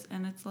lounges.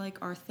 And it's like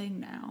our thing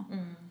now.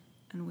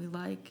 And we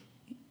like,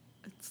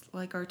 It's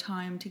like our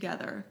time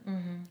together.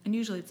 And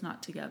usually it's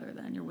not together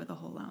then. You're with a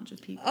whole lounge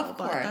of people. Of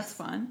but course. that's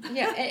fun.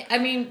 Yeah, I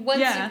mean,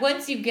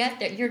 once you get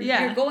there,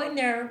 you're going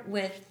there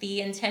with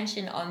the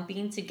intention on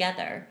being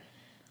together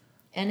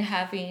and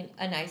having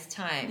a nice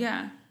time.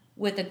 Yeah.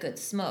 With a good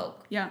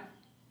smoke. Yeah.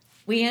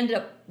 We end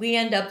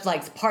up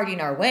like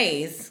parting our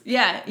ways.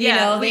 Yeah. You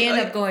know, they end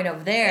up going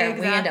over there.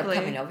 Exactly. We end up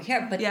coming over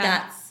here. But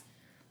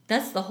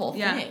that's the whole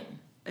thing.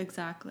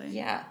 Exactly.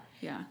 Yeah.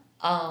 Yeah.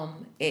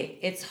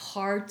 It's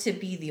hard to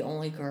be the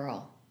only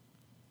girl.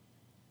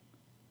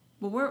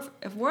 Well,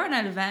 if we're at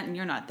an event and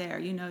you're not there,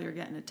 you know you're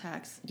getting a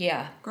text.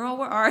 Yeah. Girl,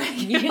 where are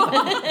you?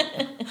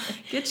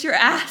 Get your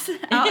ass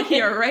out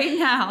here right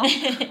now.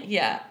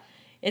 Yeah.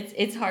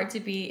 It's hard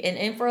to be,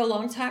 and for a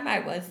long time I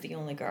was the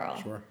only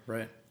girl. Sure,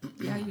 right.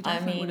 Yeah, you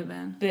definitely would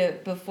have been.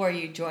 Before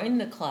you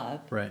joined the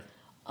club, Right.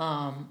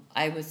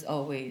 I was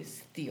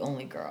always the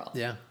only girl.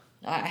 Yeah.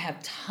 I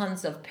have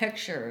tons of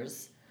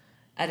pictures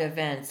at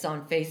events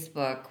on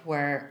Facebook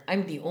where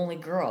I'm the only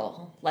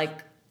girl,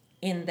 like,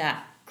 in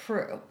that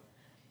crew.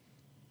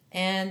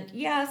 And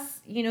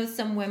yes, you know,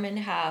 some women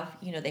have,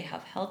 you know, they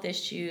have health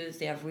issues.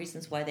 They have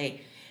reasons why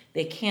they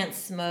can't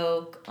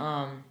smoke.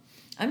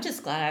 I'm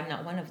just glad I'm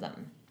not one of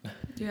them.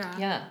 Yeah.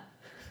 Yeah.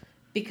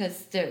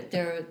 Because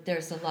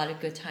there's a lot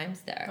of good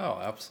times there. Oh,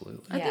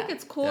 absolutely. I think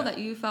it's cool Yeah. that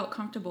you felt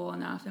comfortable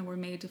enough and were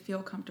made to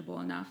feel comfortable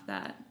enough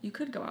that you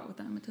could go out with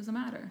them. It doesn't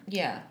matter.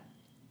 Yeah.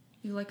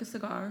 You like a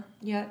cigar.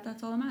 Yeah.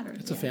 That's all that matters.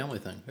 It's a family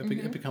thing.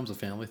 It becomes a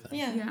family thing.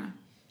 Yeah. Yeah.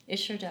 It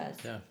sure does.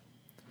 Yeah.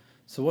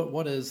 So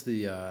what is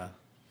the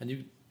and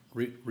you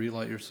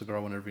relight your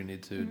cigar whenever you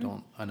need to.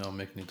 Don't I know I'm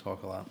making you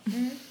talk a lot.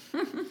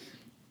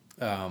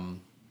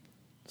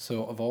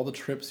 So of all the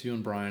trips you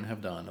and Brian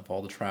have done, of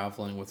all the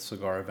traveling with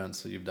cigar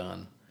events that you've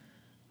done,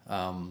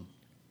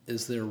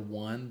 is there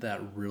one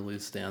that really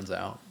stands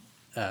out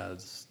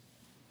as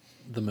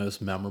the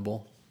most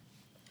memorable,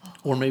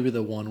 or maybe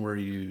the one where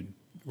you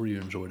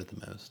enjoyed it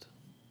the most?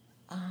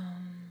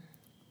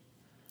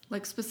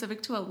 Like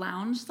specific to a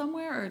lounge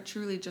somewhere, or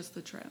truly just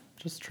the trip?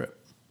 Just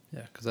trip,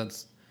 yeah, because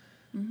that's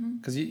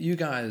because you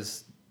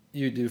guys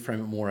you do frame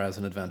it more as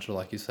an adventure,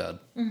 like you said.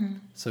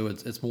 So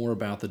it's more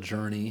about the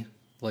journey.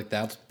 Like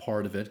that's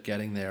part of it,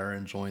 getting there,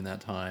 enjoying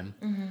that time,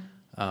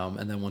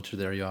 and then once you're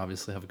there, you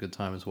obviously have a good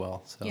time as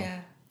well. So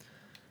Yeah.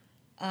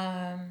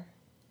 Oh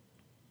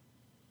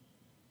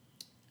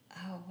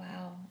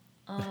wow.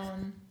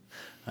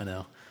 I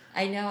know.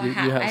 I know. You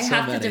have I so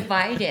have to many.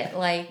 divide it.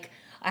 Like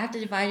I have to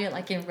divide it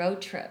like in road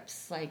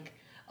trips, like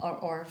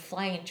or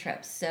flying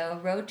trips. So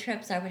road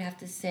trips, I would have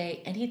to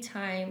say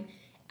anytime,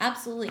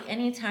 absolutely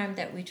anytime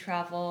that we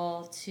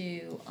travel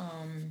to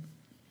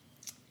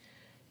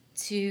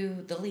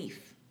the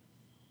Leaf,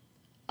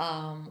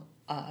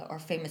 or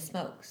Famous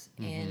Smokes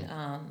in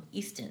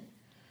Easton.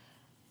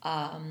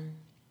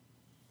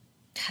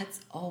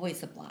 That's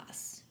always a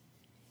blast.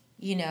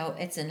 You know,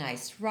 it's a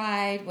nice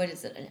ride. What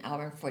is it? An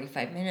hour and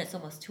 45 minutes,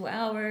 almost 2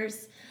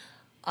 hours.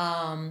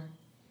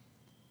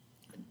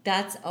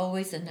 That's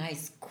always a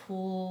nice,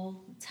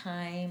 cool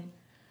time.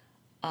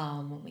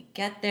 When we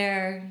get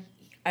there,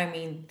 I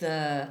mean,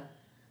 the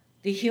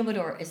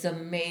humidor is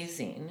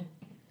amazing.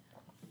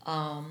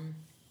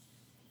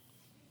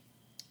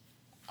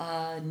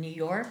 New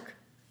York,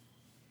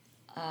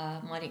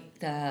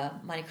 the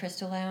Monte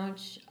Cristo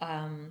Lounge,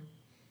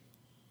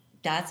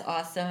 that's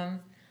awesome.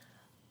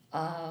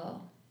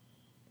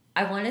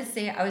 I want to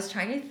say, I was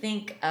trying to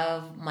think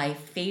of my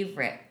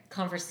favorite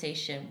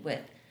conversation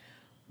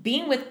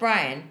being with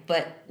Brian,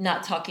 but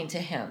not talking to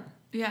him.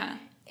 Yeah.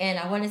 And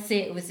I want to say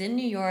it was in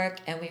New York,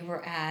 and we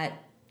were at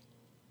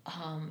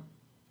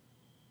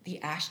the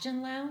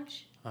Ashton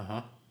Lounge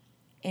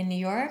in New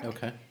York.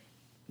 Okay.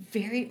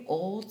 Very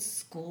old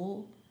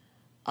school.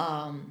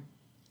 I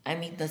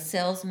mean, the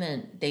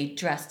salesmen, they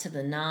dress to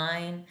the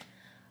nine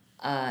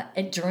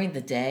and during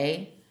the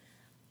day.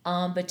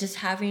 But just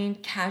having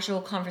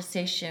casual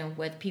conversation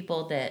with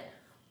people that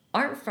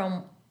aren't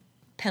from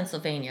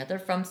Pennsylvania, they're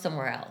from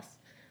somewhere else.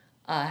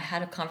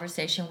 Had a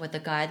conversation with a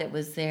guy that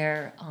was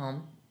there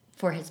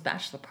for his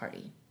bachelor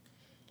party,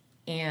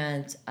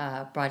 and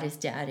brought his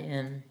dad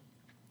in,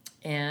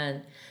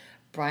 and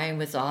Brian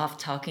was off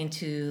talking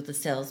to the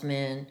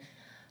salesman,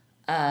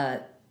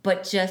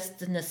 but just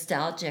the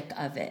nostalgic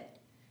of it.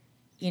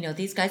 You know,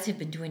 these guys have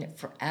been doing it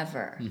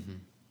forever,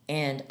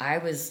 and I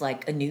was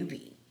like a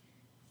newbie.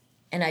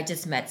 And I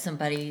just met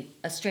somebody,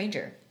 a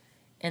stranger.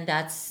 And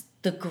that's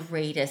the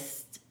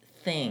greatest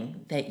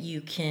thing that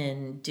you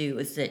can do,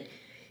 is that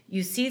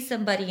you see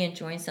somebody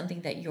enjoying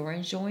something that you're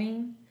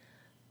enjoying.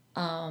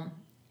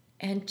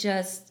 And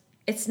just,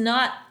 it's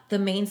not the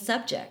main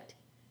subject.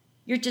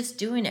 You're just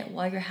doing it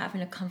while you're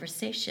having a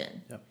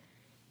conversation. Yep.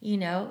 You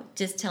know,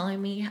 just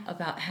telling me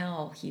about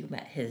how he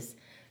met his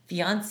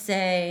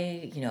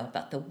fiance, you know,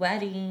 about the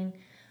wedding,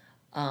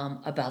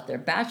 about their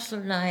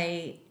bachelor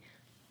night.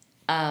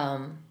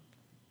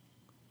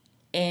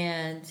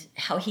 And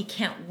how he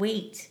can't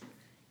wait,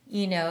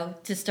 you know,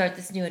 to start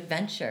this new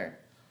adventure.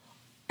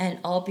 And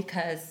all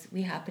because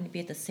we happen to be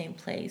at the same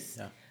place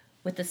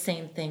with the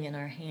same thing in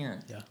our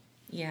hand. Yeah.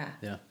 Yeah.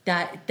 Yeah.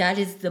 That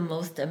is the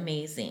most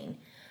amazing.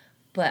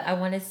 But I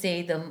want to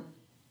say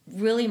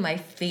really my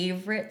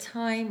favorite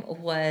time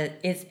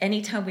is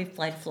anytime we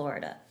fly to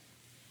Florida.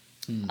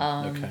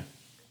 Okay.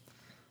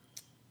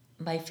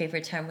 My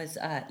favorite time was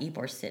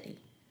Ybor City.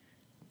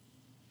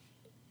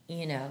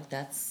 You know,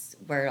 that's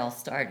where it all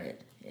started.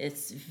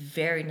 It's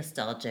very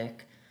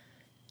nostalgic.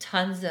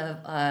 Tons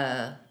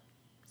of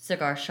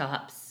cigar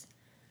shops,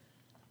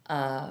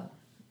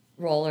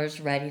 rollers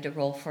ready to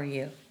roll for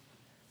you.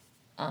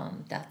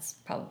 That's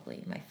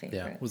probably my favorite.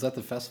 Yeah. Was that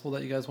the festival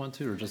that you guys went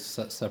to, or just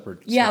separate?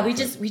 Yeah, we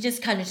separate?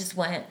 just kind of just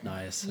went.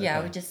 Nice. Yeah,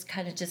 okay. we just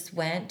kind of just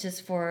went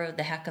just for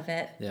the heck of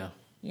it. Yeah.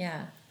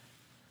 Yeah.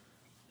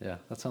 Yeah.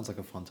 That sounds like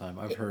a fun time.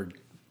 I've heard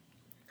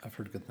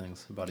good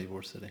things about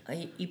Ybor City.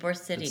 Ybor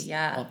City, It's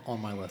yeah.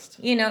 on my list.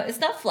 You know, it's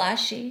not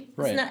flashy.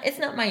 Right. It's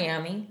not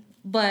Miami,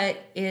 but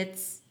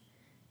it's,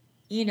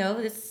 you know,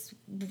 it's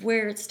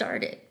where it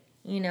started.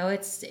 You know,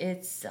 it's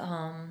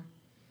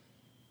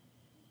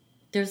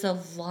there's a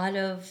lot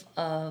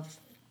of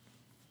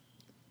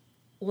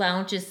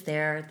lounges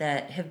there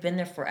that have been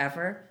there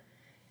forever,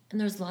 and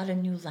there's a lot of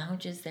new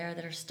lounges there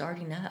that are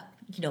starting up.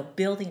 You know,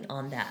 building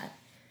on that.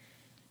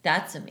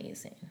 That's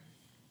amazing.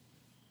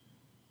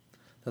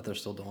 That they're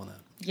still doing that.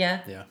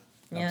 Yeah. Yeah.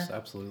 Yeah.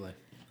 Absolutely.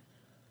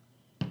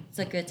 It's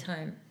a good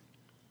time.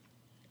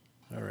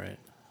 All right.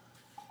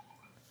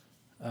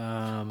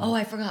 Oh,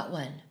 I forgot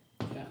one.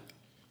 Yeah.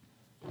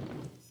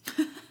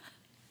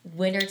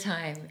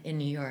 Wintertime in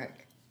New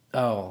York.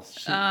 Oh,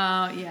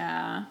 Oh,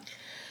 yeah.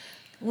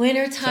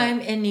 Wintertime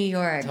in New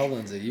York. tell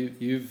Lindsay,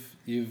 you've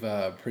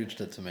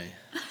preached it to me.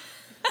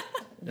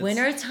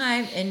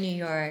 Wintertime in New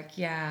York,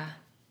 yeah.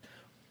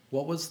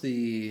 What was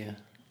the?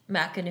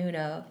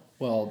 Macanudo.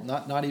 Well,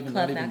 not even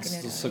Club s-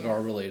 Macanudo,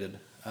 cigar related.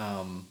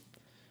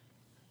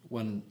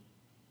 When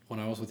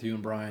I was with you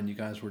and Brian, you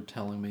guys were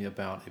telling me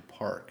about a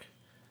park,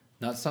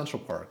 not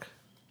Central Park,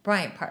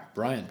 Bryant Park.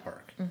 Bryant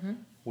Park,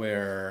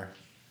 where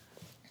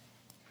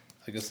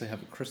I guess they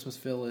have a Christmas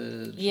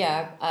village.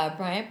 Yeah,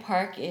 Bryant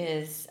Park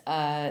is,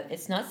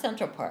 it's not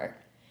Central Park.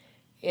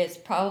 It's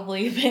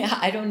probably,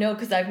 I don't know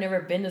because I've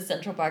never been to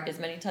Central Park as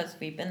many times as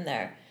we've been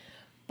there.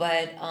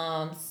 But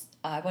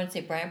I want to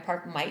say Bryant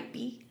Park might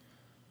be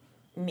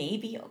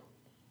maybe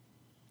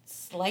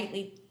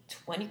slightly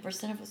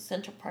 20% of what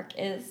Central Park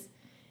is.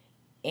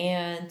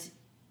 And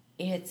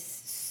it's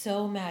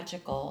so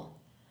magical.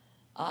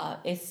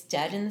 It's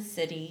dead in the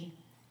city.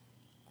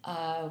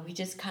 We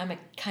just kind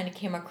of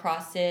came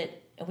across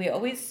it. And we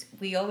always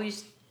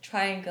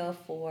try and go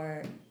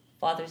for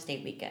Father's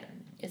Day weekend.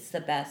 It's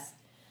the best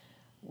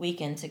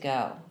weekend to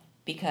go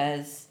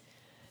because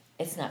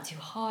it's not too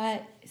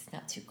hot, it's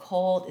not too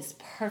cold, it's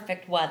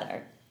perfect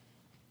weather.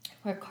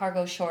 Wear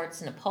cargo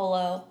shorts and a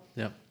polo.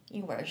 Yep.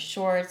 You wear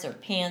shorts or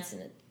pants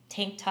and a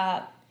tank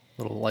top.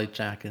 Little light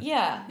jacket.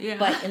 Yeah. Yeah.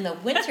 But in the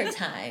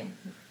wintertime,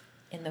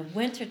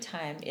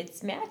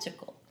 it's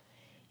magical.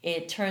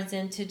 It turns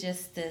into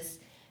just this,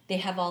 they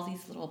have all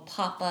these little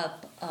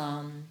pop-up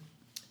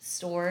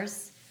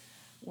stores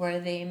where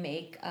they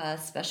make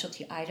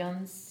specialty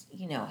items,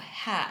 you know,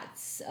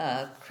 hats,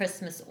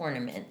 Christmas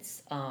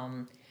ornaments.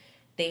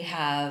 They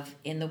have,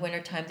 in the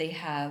wintertime, they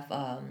have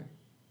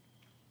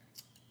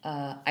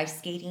ice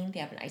skating. They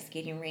have an ice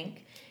skating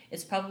rink.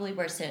 It's probably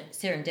where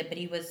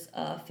Serendipity was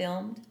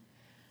filmed.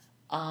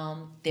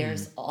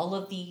 There's all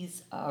of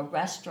these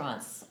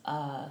restaurants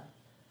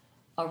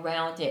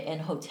around it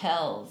and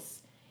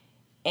hotels.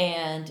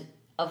 And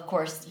of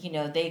course, you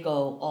know, they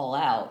go all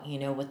out, you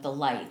know, with the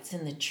lights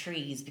and the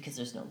trees because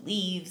there's no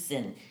leaves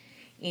and,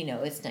 you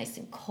know, it's nice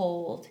and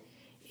cold.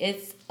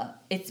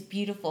 It's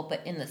beautiful,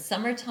 but in the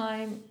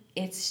summertime,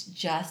 it's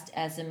just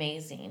as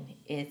amazing.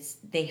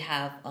 They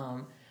have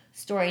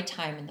story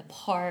time in the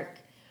park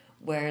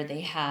where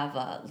they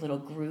have little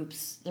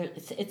groups.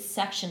 It's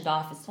sectioned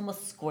off. It's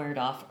almost squared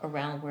off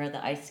around where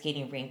the ice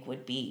skating rink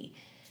would be.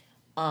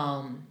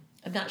 I'm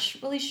not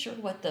really sure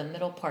what the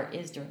middle part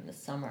is during the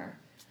summer,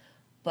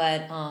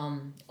 but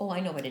I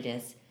know what it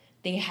is.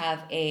 They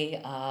have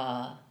a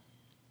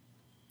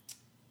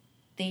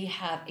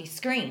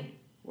screen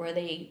where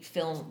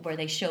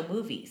they show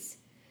movies.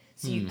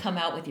 So you come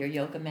out with your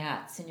yoga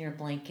mats and your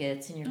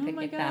blankets and your Oh my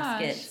picnic gosh.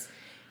 baskets.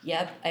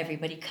 Yep,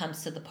 everybody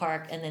comes to the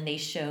park and then they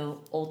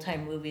show old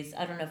time movies.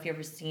 I don't know if you've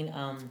ever seen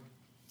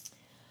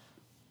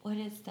what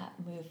is that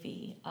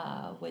movie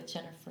with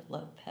Jennifer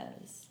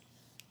Lopez?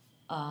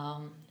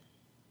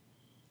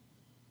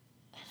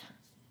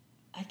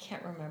 I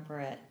can't remember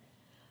it.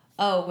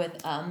 Oh,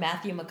 with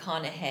Matthew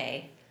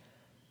McConaughey.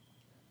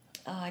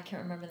 Oh, I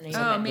can't remember the name Oh,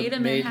 of it. Made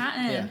in Made-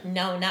 Manhattan. yeah.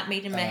 No, not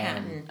Made in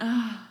Manhattan.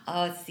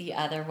 Oh, It's the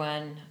other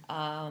one.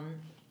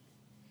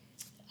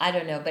 I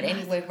don't know, but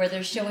anyway, where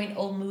they're showing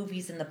old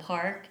movies in the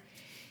park,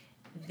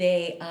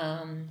 they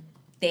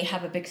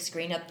have a big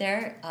screen up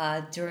there.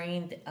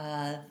 During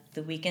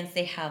the weekends,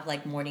 they have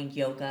like morning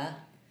yoga.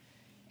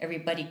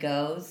 Everybody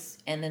goes,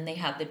 and then they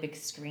have the big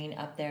screen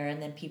up there,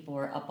 and then people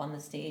are up on the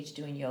stage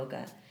doing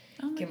yoga.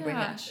 oh my Can bring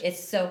gosh. it.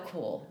 It's so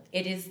cool.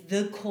 It is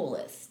the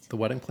coolest. The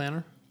wedding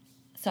planner.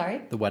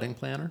 Sorry? The wedding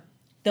planner.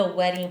 The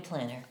Wedding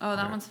Planner. Oh,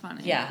 that one's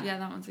funny. Yeah. Yeah,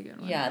 that one's a good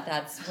one. Yeah,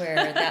 that's where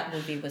that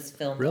movie was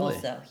filmed Really?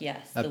 also.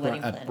 Yes, At, The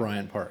Wedding Planner. at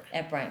Bryant Park.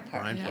 At Bryant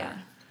Park, Bryant yeah. Park.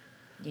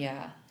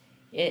 Yeah.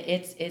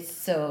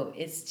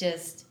 It's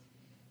just...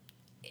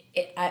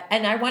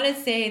 and I want to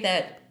say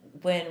that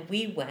when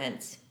we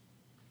went,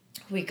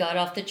 we got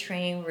off the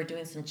train, we were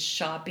doing some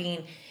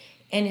shopping,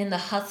 and in the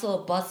hustle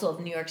and bustle of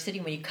New York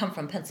City, when you come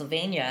from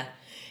Pennsylvania,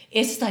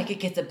 it's like it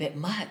gets a bit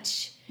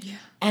much. Yeah.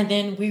 And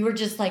then we were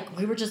just like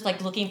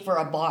looking for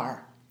a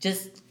bar.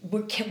 Just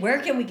where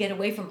can we get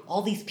away from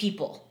all these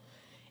people?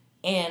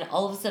 And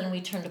all of a sudden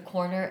we turned a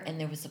corner and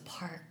there was a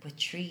park with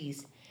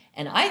trees.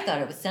 And I thought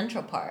it was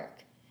Central Park.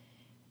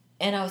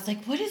 And I was like,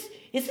 is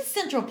this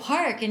Central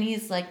Park? And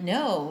he's like,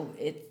 no,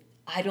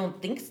 I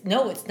don't think so.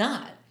 No, it's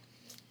not.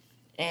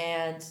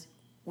 And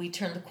we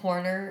turned the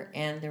corner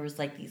and there was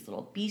like these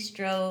little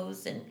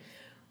bistros and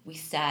we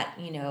sat,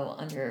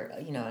 under,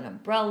 an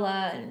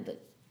umbrella and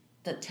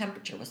the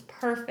temperature was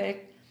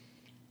perfect.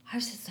 I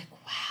was just like,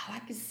 wow, I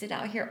could sit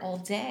out here all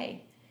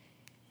day.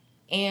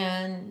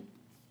 And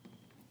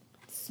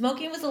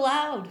smoking was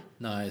allowed.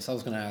 Nice. I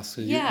was going to ask,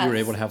 so Yes. you were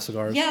able to have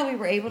cigars? Yeah, we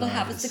were able to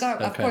have a Nice. cigar.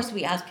 Of Okay. course,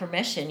 we asked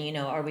permission,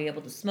 are we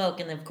able to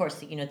smoke? And then, of course,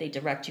 they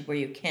direct you where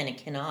you can and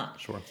cannot.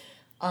 Sure.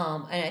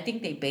 And I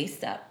think they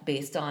based that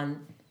based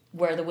on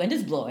where the wind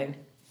is blowing,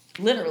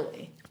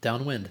 literally.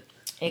 Downwind.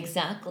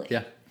 Exactly.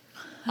 Yeah.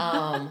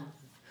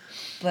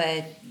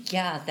 But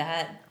yeah,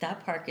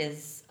 that park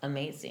is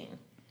amazing.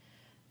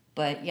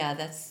 But yeah,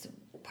 that's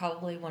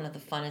probably one of the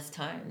funnest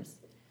times.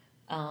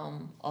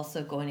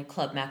 Also going to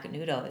Club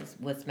Macanudo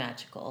was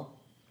magical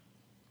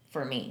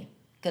for me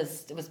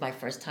because it was my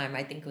first time.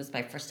 I think it was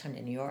my first time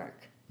to New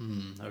York.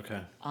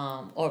 Okay.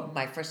 Or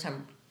my first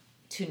time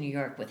to New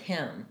York with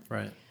him.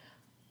 Right.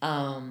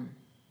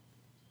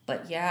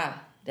 But yeah,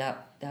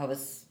 that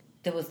was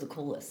the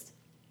coolest.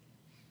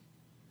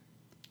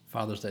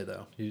 Father's Day,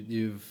 though.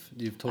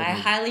 You've told I me.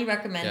 highly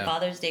recommend Yeah.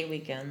 Father's Day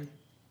weekend.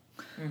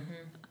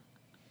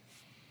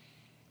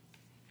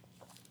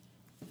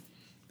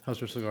 How's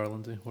your cigar,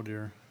 Lindsay? What are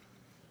your...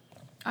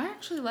 I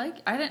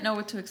didn't know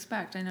what to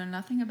expect. I know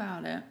nothing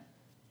about it.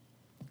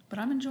 But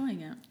I'm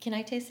enjoying it. Can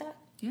I taste that?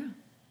 Yeah.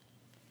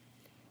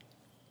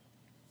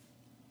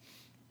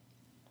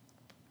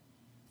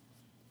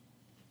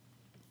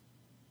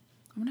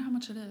 I wonder how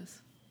much it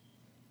is.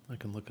 I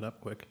can look it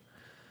up quick.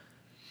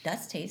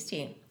 That's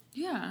tasty.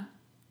 Yeah.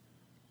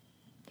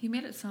 He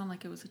made it sound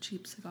like it was a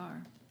cheap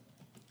cigar.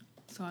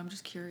 So I'm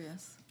just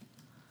curious.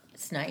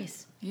 It's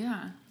nice.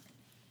 Yeah.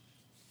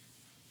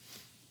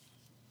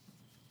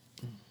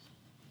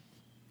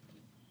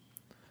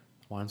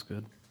 Wine's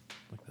good.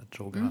 Like that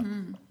Joel got.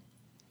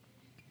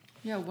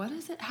 Yeah, what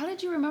is it? How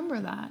did you remember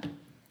that?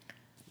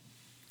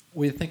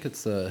 We think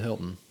it's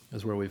Hilton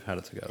is where we've had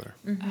it together.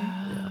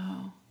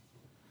 Oh.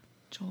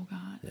 Joel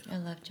got. Yeah. I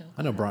love Joe.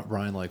 I know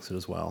Brian likes it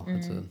as well.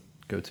 It's a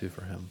go-to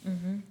for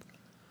him.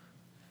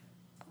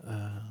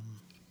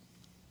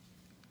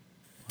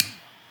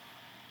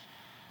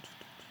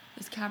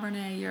 Is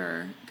Cabernet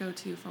your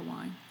go-to for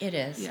wine? It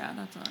is. Yeah,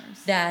 that's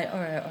ours. That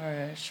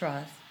or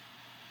Shiraz.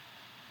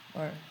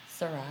 Or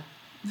Syrah.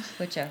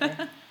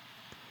 Whichever.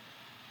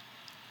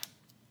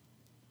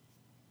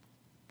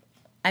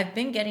 I've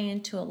been getting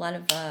into a lot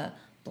of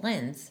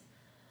blends.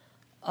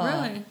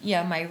 Really?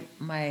 Yeah, my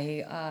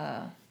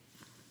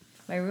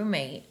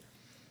roommate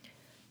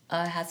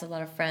has a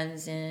lot of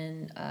friends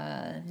in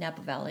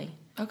Napa Valley.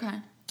 Okay.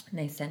 And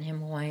they send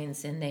him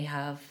wines and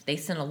they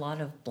send a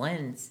lot of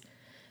blends.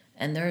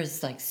 And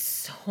there's like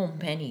so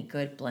many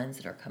good blends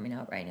that are coming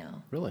out right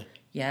now. Really?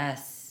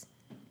 Yes.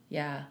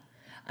 Yeah.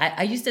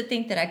 I used to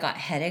think that I got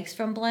headaches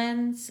from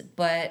blends,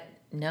 but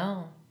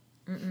no.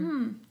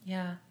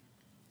 Yeah.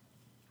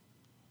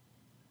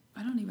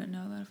 I don't even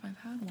know that if I've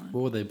had one.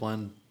 What would they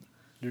blend?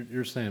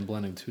 You're saying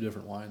blending two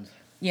different wines.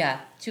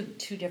 Yeah, two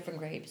different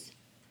grapes.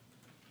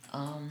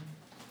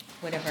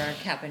 Whatever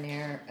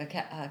Cabernet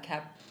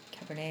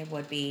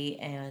would be,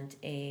 and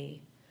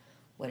a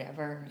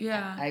whatever.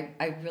 Yeah.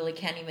 I really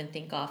can't even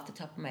think off the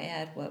top of my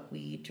head what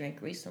we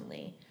drank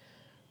recently,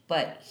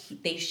 but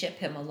they ship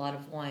him a lot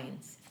of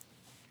wines,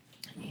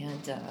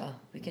 and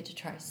we get to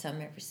try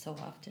some every so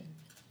often.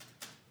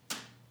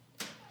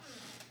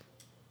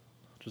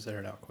 Just air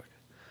it out quick.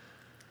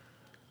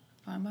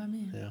 Fine by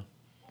me. Yeah.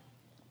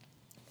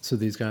 So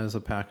these guys, a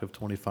pack of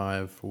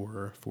 25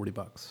 for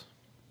 $40.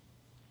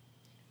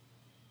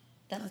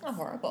 That's not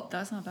horrible.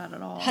 That's not bad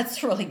at all.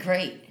 That's really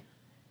great.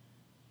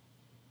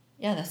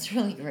 Yeah, that's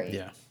really great.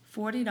 Yeah.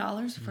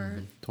 $40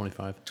 for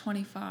 25.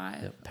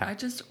 25. Yep, pack. I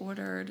just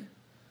ordered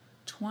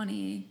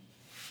 20,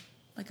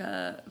 like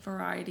a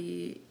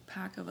variety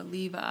pack of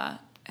Oliva,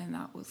 and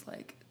that was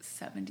like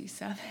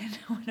 77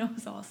 when it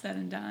was all said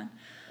and done.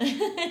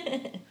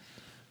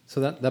 So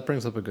that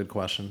brings up a good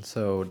question.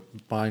 So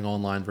buying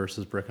online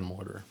versus brick and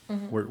mortar,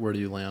 where do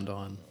you land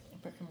on?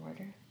 Brick and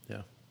mortar.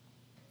 Yeah.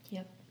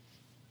 Yep.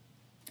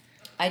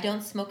 I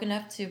don't smoke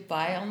enough to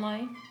buy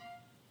online.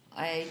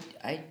 I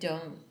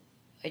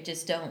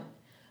just don't.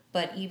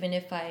 But even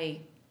if I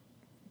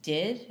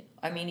did,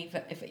 I mean,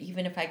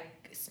 even if I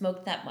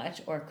smoked that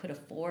much or could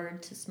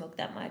afford to smoke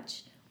that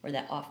much or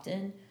that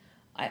often,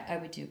 I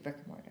would do brick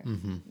and mortar.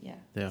 Mm-hmm. Yeah,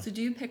 Yeah. So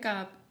do you pick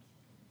up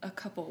a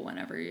couple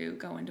whenever you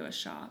go into a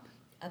shop?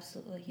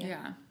 absolutely. Yeah.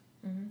 Yeah.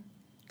 Mm-hmm.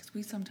 Because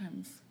we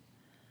sometimes,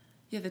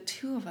 the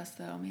two of us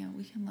though, man,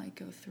 we can like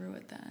go through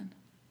it then.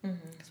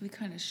 Mm-hmm. Because we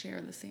kind of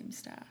share the same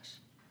stash.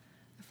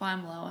 If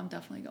I'm low, I'm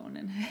definitely going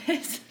in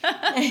his.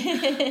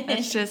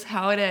 That's just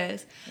how it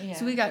is. Yeah.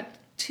 So we got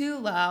 2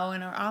 low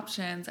in our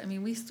options. I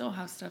mean, we still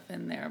have stuff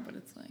in there, but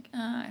it's like,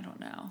 I don't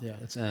know. Yeah,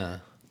 it's Yeah.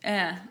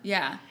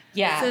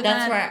 Yeah, So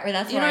that's then- where you know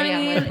I what I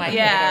am mean? with my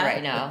Yeah. humidor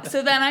right now.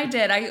 So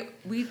then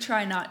we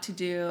try not to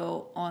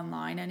do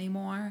online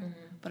anymore,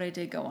 but I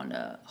did go onto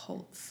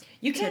Holtz.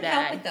 You can't today.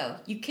 help it though.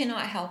 You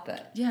cannot help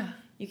it. Yeah.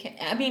 You can.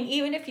 I mean,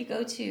 even if you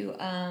go to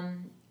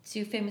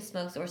Famous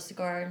Smokes or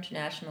Cigar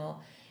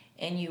International,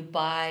 and you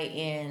buy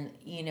in,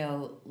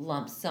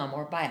 lump sum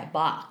or buy a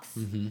box.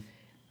 Mm-hmm.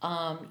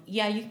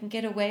 Yeah, you can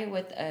get away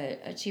with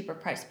a cheaper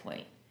price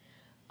point,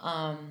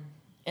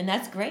 and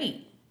that's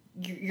great.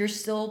 You're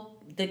still,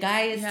 the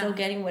guy is still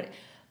getting what,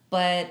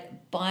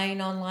 but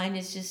buying online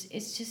is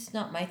just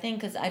not my thing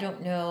because I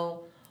don't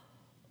know.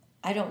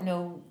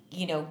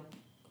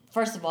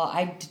 First of all,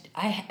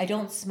 I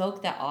don't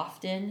smoke that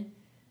often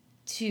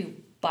to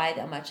buy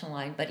that much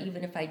online. But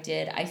even if I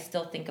did, I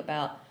still think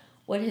about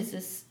what is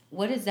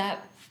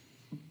that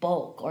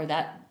bulk or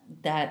that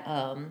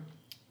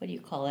what do you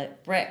call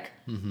it, brick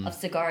of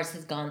cigars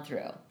has gone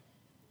through.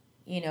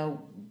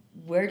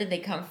 Where did they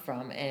come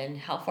from and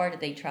how far did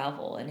they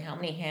travel and how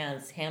many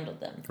hands handled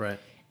them? Right.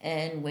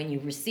 And when you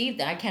receive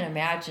them, I can't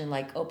imagine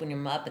like opening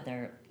them up and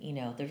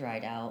they're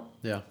dried out.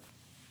 Yeah.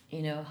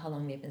 How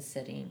long they've been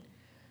sitting.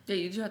 Yeah,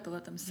 you do have to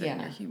let them sit in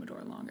Yeah. your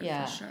humidor longer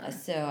Yeah. for sure.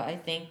 So I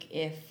think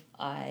if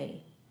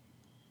I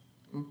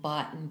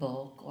bought in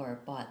bulk or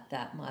bought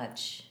that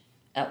much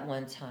at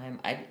one time,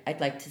 I'd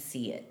like to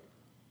see it.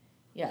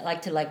 Yeah,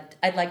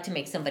 I'd like to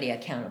make somebody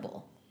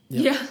accountable.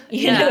 Yeah.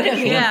 You know what I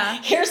mean?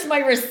 Yeah. Here's my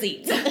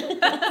receipts.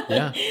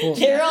 Yeah. Well,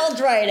 They're all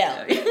dried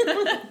out.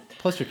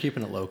 plus you're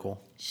keeping it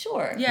local.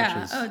 Sure. Yeah.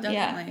 Which is- Oh,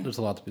 definitely. There's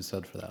a lot to be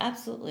said for that.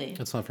 Absolutely.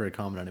 It's not very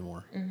common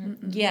anymore.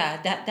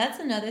 Yeah, that's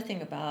another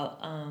thing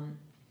about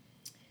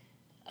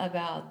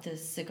the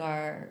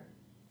cigar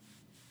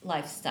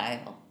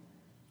lifestyle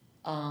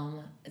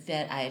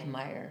that I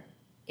admire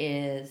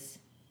is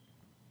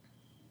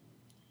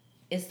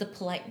the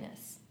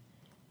politeness.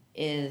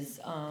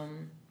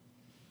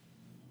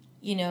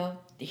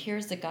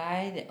 Here's a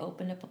guy that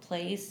opened up a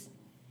place,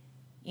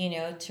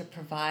 to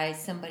provide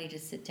somebody to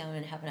sit down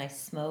and have a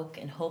nice smoke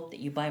and hope that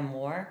you buy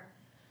more,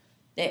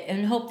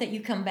 and hope that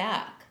you come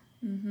back.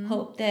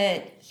 Hope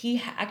that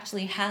he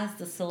actually has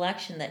the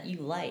selection that you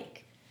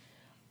like.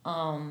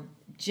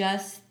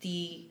 Just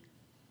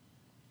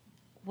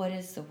what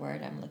is the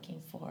word I'm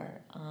looking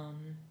for?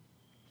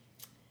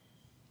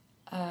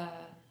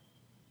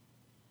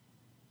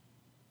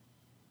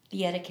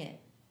 The etiquette.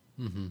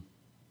 Mm-hmm.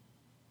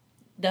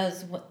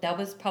 That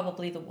was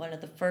probably one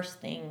of the first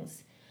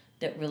things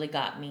that really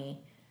got me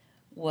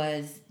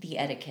was the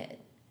etiquette.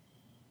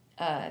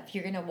 If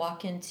you're going to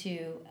walk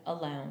into a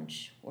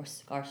lounge or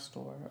cigar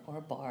store or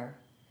a bar,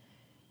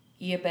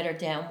 you better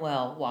damn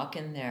well walk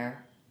in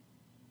there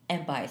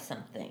and buy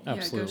something.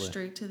 Absolutely. Yeah, go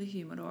straight to the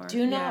humidor.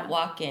 Do not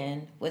walk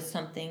in with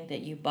something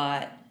that you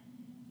bought,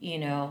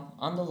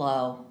 on the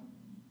low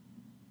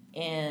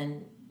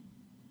and,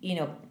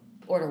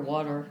 order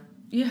water.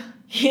 Yeah.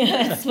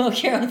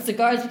 Smoke your own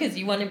cigars because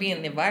you want to be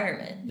in the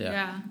environment.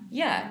 Yeah.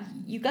 Yeah,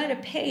 you got to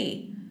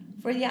pay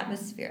for the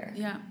atmosphere.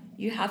 Yeah.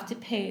 You have to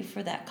pay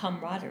for that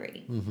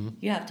camaraderie. Mm-hmm.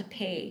 You have to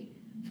pay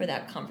for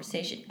that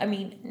conversation. I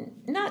mean,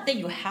 not that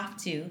you have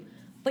to,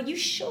 but you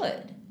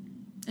should.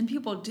 And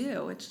people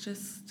do. It's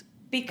just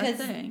Because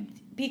a thing.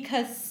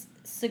 because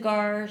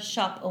cigar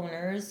shop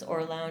owners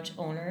or lounge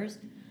owners,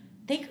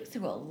 they go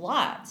through a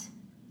lot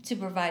to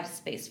provide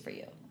space for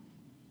you.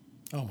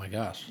 Oh my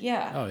gosh.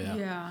 Yeah. Oh yeah.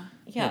 Yeah.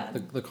 Yeah,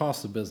 The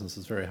cost of business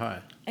is very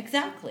high.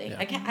 exactly. Yeah.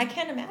 I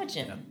can't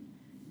imagine.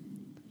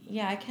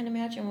 Yeah, I can't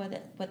imagine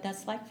what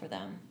that's like for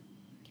them.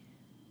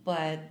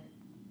 But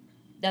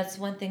that's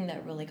one thing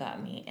that really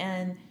got me.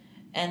 And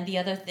the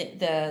other thing,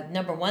 the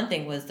number one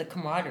thing was the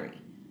camaraderie.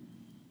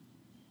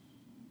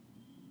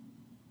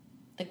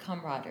 The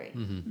camaraderie.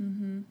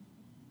 Mm-hmm.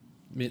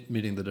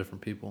 Meeting the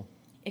different people.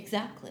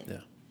 Exactly. Yeah.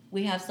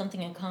 We have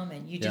something in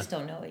common. You just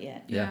don't know it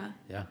yet. Yeah.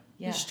 Yeah.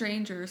 Yeah. You're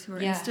strangers who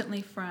are Yeah.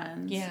 instantly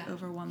friends Yeah.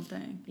 over one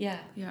thing. Yeah.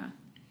 Yeah.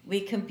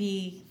 We can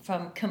be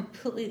from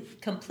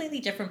completely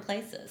different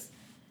places,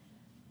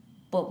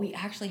 but we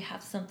actually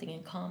have something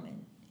in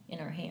common in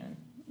our hand.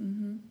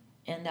 Mm-hmm.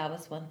 And that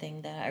was one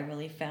thing that I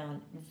really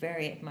found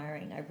very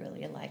admiring. I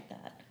really like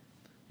that.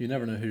 You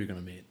never know who you're going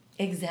to meet.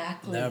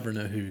 Exactly. Never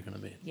know who you're going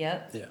to meet.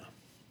 Yep. Yeah.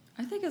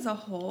 I think as a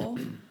whole,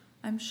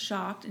 I'm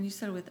shocked, and you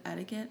said with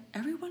etiquette,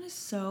 everyone is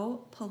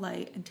so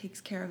polite and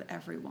takes care of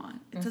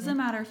everyone. It doesn't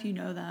matter if you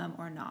know them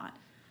or not.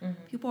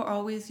 People are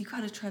always, you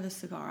got to try this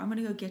cigar. I'm going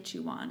to go get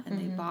you one. And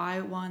they buy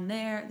one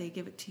there, they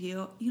give it to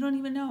you. You don't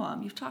even know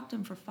them. You've talked to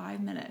them for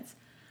 5 minutes,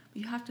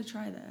 but you have to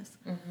try this.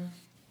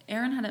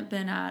 Aaron hadn't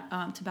been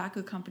at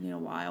Tobacco Company in a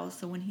while,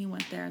 so when he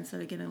went there,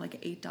 instead of getting like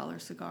an $8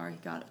 cigar, he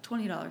got a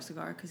 $20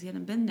 cigar because he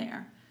hadn't been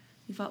there.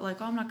 He felt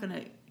like, oh, I'm not going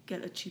to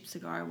get a cheap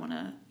cigar. I want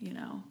to,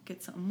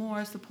 get something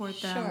more, support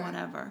them, Sure.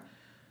 whatever.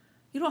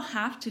 You don't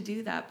have to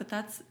do that, but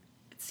it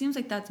seems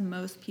like that's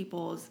most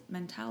people's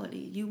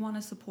mentality. You want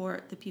to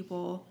support the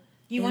people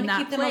You want to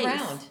keep them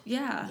around.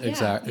 Yeah.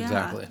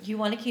 Exactly. You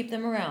want to keep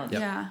them around.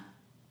 Yep. Yeah.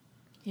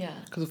 Yeah.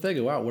 Because if they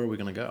go out, where are we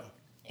going to go?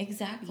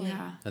 Exactly.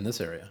 Yeah. In this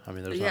area. I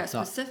mean, there's Yeah,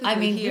 not. specifically I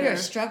mean, here. we are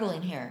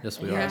struggling here. Yes,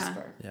 we in are.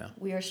 Harrisburg. Yeah.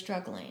 We are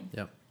struggling.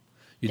 Yep.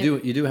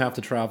 You do have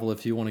to travel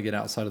if you want to get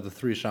outside of the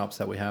 3 shops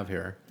that we have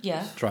here.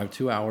 Yeah. Drive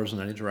 2 hours in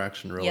any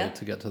direction, really, Yep.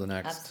 to get to the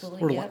next.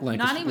 Absolutely, Or yep.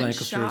 Lancaster, Not even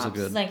Lancaster is a shops.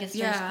 good. Lancaster's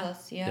Yeah.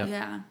 close. Yeah. Yep.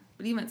 Yeah.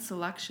 But even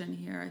selection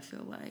here, I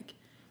feel like.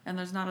 And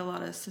there's not a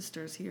lot of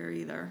sisters here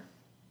either.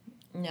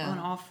 No. On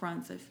all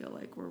fronts, I feel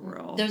like we're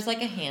real. There's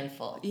like a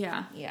handful.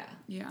 Yeah. Yeah.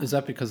 Yeah. Is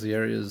that because the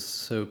area is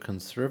so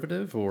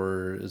conservative,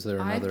 or is there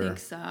I another? think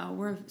so.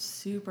 We're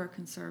super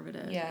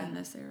conservative Yeah. in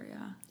this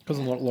area. Because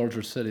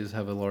larger cities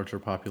have a larger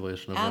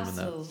population of women.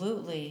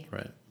 Absolutely.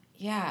 Right.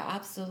 Yeah,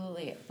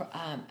 absolutely.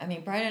 I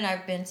mean, Brian and I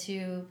have been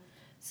to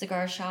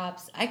cigar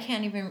shops. I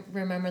can't even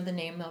remember the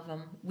name of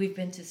them. We've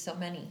been to so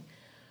many.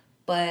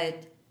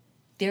 But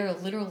there'll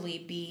literally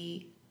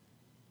be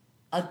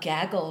a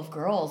gaggle of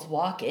girls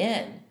walk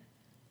in,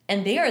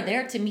 and they are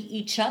there to meet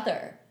each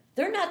other.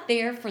 They're not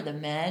there for the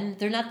men.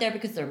 They're not there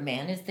because their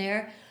man is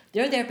there.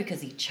 They're there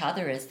because each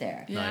other is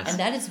there. Yeah. And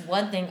that is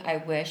one thing I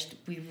wished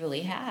we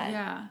really had.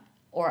 Yeah.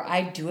 Or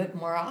I'd do it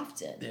more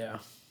often. Yeah.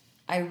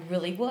 I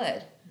really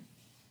would.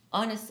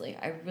 Honestly,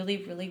 I really,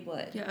 really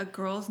would. Yeah, a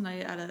girls'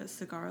 night at a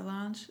cigar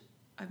lounge.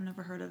 I've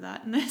never heard of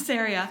that in this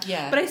area.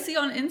 Yeah. But I see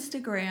on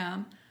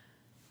Instagram,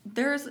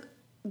 there's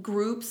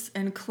groups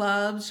and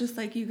clubs just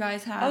like you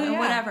guys have Oh, and yeah.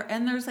 whatever.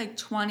 And there's like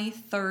 20,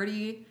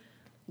 30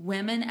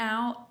 women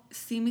out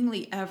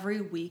seemingly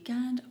every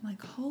weekend. I'm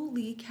like,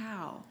 holy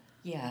cow.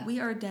 Yeah. We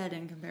are dead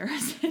in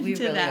comparison We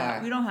to really that.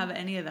 are. We don't have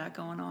any of that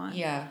going on.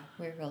 Yeah,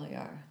 we really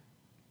are.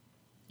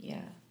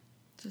 Yeah.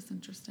 It's just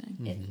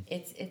interesting.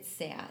 It's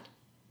sad.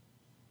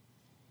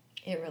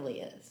 It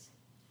really is.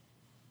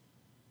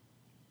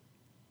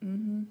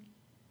 Mm-hmm. Do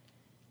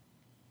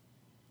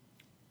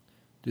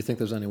you think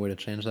there's any way to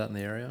change that in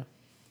the area?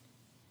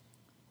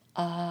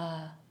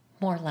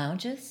 More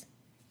lounges?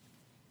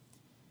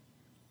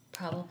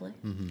 Probably.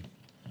 Mm-hmm.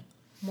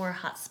 More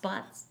hot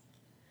spots.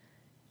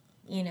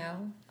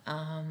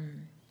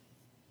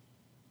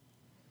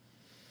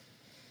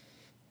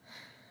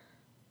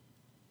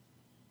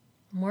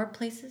 More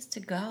places to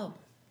go.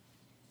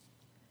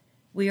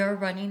 We are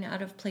running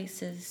out of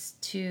places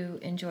to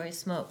enjoy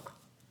smoke.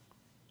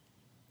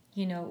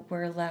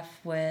 We're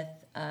left with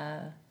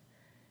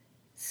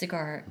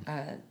cigar,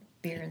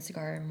 beer and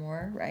cigar and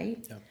more,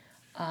 right?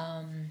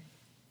 Yeah.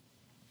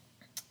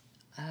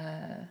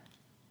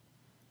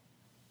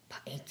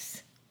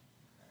 Pints.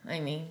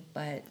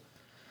 But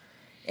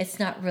it's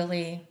not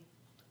really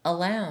a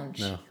lounge.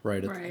 No,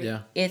 right. Right.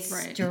 Yeah. It's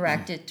Right.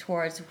 directed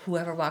towards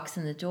whoever walks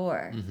in the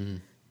door. Mm-hmm.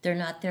 They're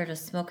not there to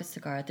smoke a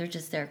cigar. They're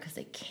just there because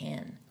they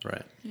can.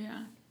 Right.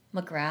 Yeah.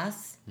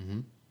 McGrath's,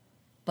 Mm-hmm.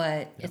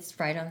 but it's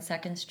right on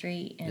 2nd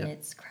Street and Yep.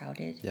 it's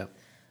crowded. Yep.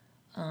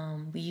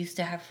 We used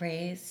to have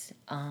Ray's,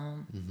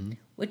 Mm-hmm.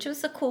 which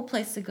was a cool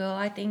place to go.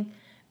 I think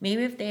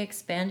maybe if they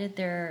expanded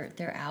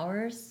their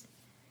hours,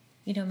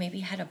 maybe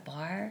had a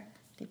bar,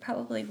 they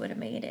probably would have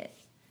made it.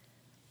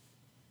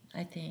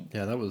 I think.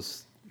 Yeah, that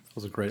was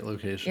a great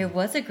location. It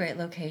was a great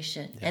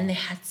location, Yeah. and they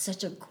had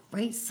such a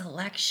great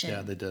selection.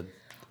 Yeah, they did.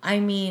 I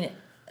mean,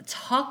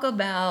 talk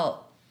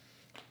about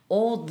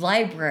old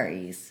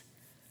libraries.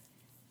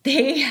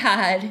 They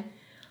had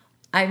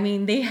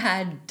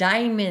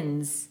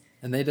diamonds.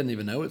 And they didn't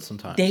even know it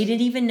sometimes. They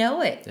didn't even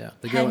know it. Yeah,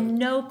 they had go-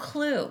 no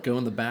clue. Go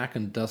in the back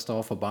and dust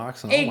off a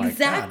box and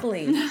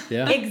Exactly. oh my God.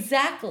 Yeah.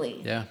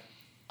 Exactly. Yeah.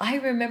 I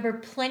remember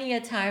plenty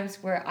of times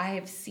where I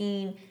have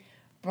seen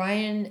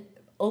Brian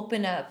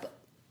open up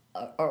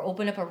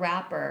a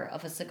wrapper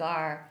of a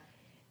cigar,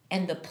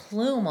 and the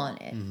plume on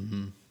it.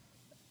 Mm-hmm.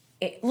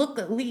 It looked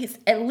at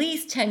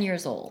least 10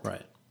 years old.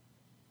 Right.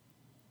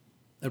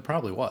 It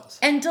probably was.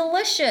 And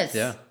delicious.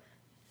 Yeah.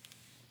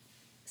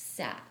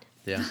 Sad.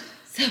 Yeah.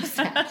 So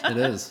sad. It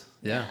is.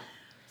 Yeah.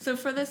 So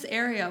for this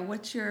area,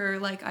 what's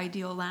your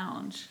ideal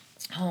lounge?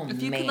 Oh,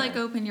 If you man. could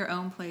open your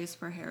own place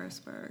for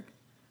Harrisburg,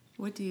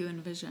 what do you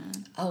envision?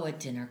 Oh, a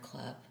dinner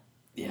club.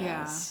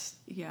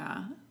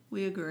 Yeah,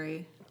 we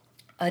agree.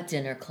 A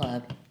dinner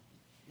club.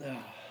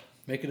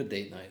 Make it a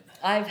date night.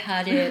 I've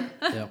had it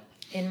Yep.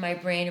 in my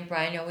brain, and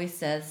Brian always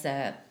says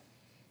that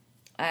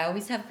I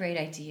always have great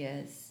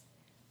ideas.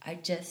 I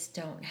just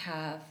don't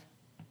have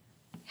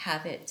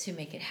it to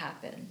make it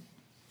happen.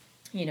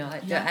 I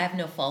have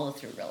no follow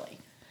through really.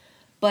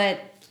 But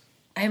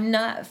I'm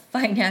not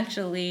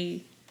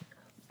financially,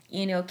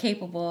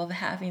 capable of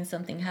having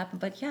something happen.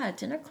 But yeah, a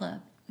dinner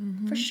club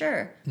for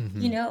sure.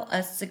 Mm-hmm.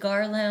 A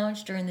cigar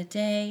lounge during the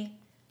day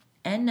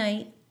and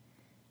night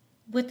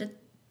with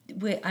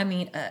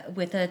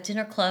a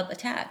dinner club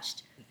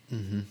attached.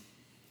 Mm-hmm.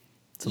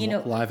 It's a you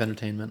know, live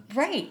entertainment.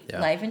 right? Yeah.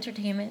 Live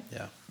entertainment.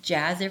 Yeah.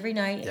 Jazz every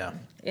night. Yeah.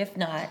 If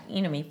not,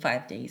 I mean,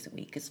 5 days a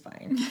week is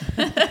fine.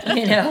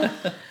 You know,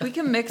 We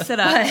can mix it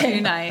up 2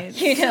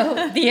 nights. you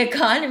know, the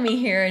economy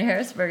here in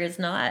Harrisburg is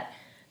not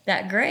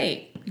that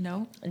great.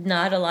 No.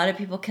 Not a lot of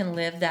people can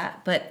live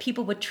that, but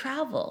people would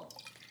travel.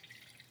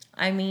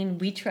 I mean,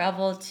 we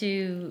travel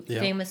to Yeah.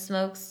 Famous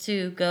Smokes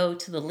to go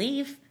to the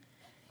Leaf,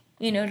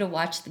 you know, to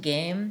watch the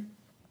game.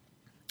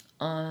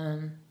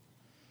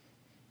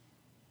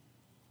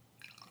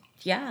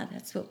 Yeah,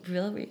 that's what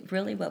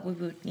really what we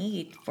would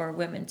need for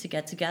women to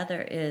get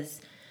together is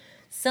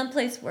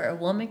someplace where a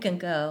woman can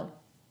go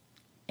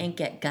and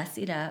get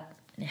gussied up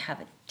and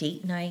have a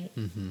date night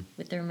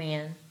with their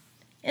man.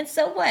 And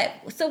so what?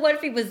 So what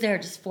if he was there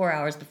just 4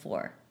 hours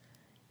before?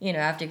 You know,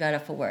 after he got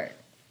off of work.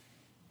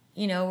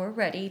 You know, we're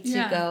ready to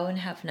Yeah. go and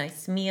have a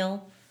nice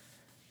meal,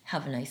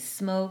 have a nice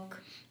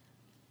smoke.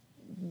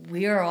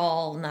 We're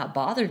all not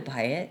bothered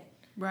by it.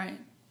 Right.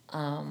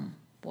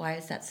 Why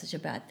is that such a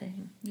bad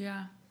thing?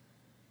 Yeah.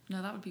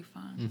 No, that would be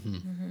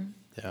fun.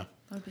 Yeah.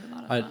 That would be a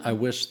lot of fun. I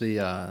wish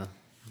the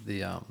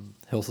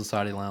Hill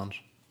Society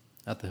Lounge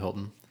at the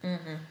Hilton.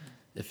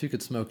 If you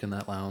could smoke in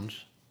that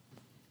lounge,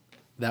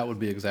 that would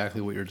be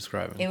exactly what you're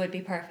describing. It would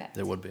be perfect.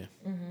 It would be.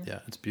 Yeah,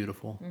 it's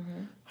beautiful.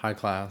 High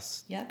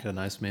class. Yep. Get a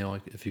nice meal.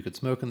 If you could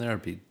smoke in there,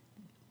 it'd be,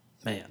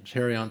 man,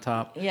 cherry on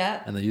top.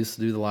 Yeah. And they used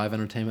to do the live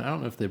entertainment. I don't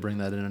know if they bring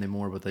that in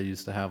anymore, but they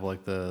used to have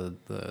like the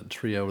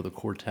trio or the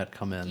quartet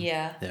come in.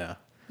 Yeah. Yeah.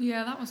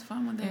 Yeah, that was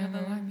fun when they had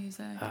the live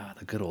music. Ah,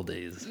 the good old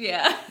days.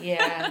 Yeah.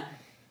 Yeah.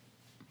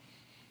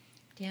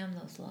 Damn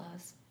those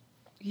laws.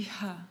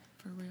 Yeah,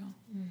 for real.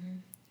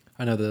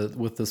 I know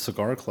with the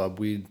cigar club,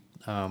 we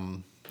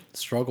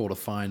struggle to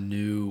find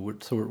new.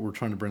 So we're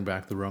trying to bring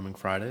back the roaming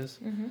Fridays.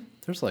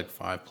 There's like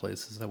 5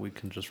 places that we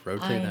can just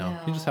rotate I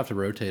now. You just know. have to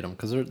rotate them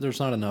because there's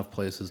not enough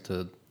places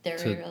to.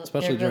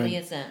 Especially there really during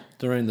isn't.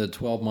 during the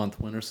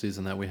 12-month winter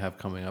season that we have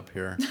coming up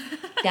here.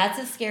 That's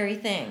a scary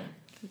thing.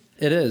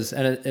 It is,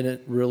 and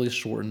it really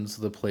shortens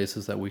the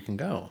places that we can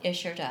go. It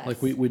sure does.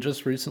 Like we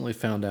just recently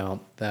found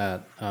out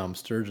that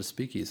Sturgis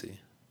Speakeasy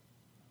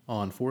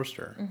on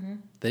Forster,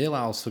 they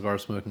allow cigar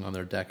smoking on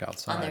their deck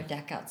outside. on their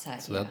deck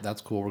outside. So yeah. that's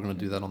cool. We're going to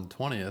do that on the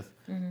 20th.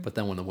 But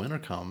then when the winter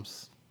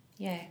comes,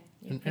 Yeah.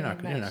 you're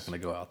not going to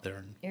go out there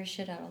and You're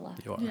shit out of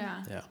luck. you are.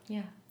 Yeah. Yeah.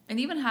 Yeah. And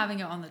even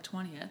having it on the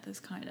 20th is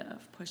kind of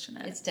pushing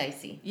it. It's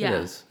dicey. yeah.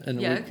 It is. And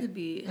yeah, we- it could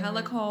be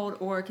hella cold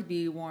or it could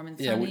be warm and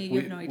Yeah, sunny.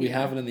 You have no idea. we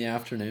have it in the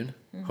afternoon,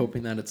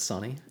 hoping that it's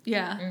sunny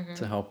Yeah.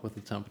 to help with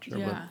the temperature.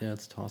 Yeah. But yeah,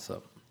 it's a toss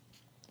up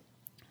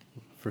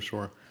for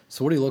sure.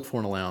 So what do you look for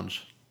in a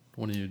lounge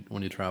when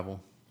you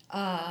travel?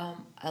 I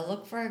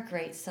look for a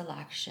great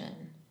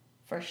selection,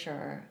 for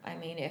sure. I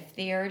mean, if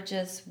they're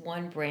just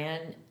one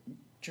brand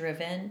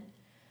driven,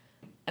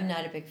 I'm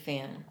not a big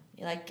fan.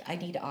 Like, I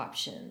need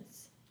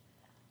options.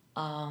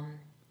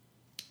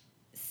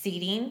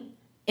 Seating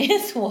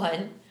is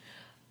one.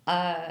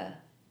 I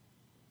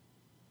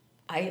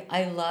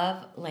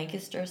love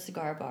Lancaster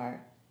Cigar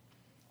Bar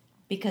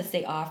because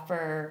they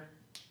offer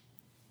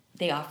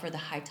the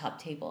high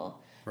top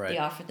table. Right. They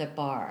offer the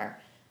bar.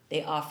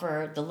 They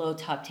offer the low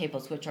top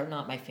tables, which are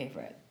not my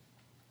favorite.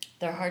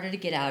 They're harder to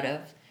get out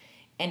of.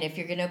 And if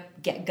you're going to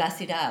get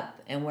gussied up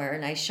and wear a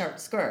nice short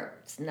skirt,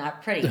 it's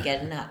not pretty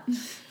getting up.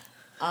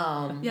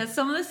 Yeah,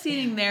 some of the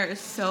seating there is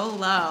so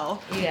low.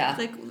 Yeah. It's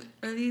like,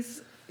 are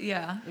these,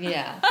 yeah.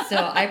 Yeah. So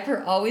I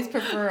always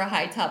prefer a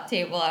high top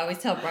table. I always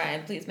tell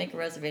Brian, please make a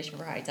reservation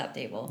for a high top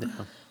table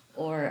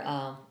or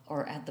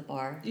at the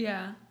bar.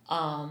 Yeah.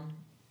 I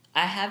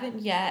haven't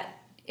yet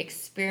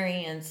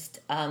experienced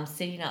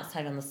sitting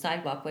outside on the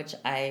sidewalk, which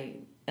I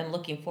am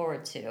looking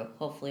forward to.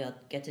 Hopefully I'll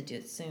get to do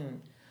it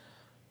soon.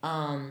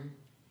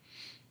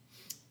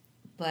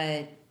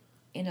 But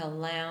in a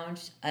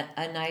lounge,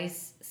 a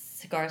nice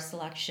cigar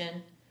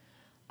selection.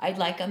 I'd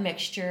like a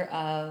mixture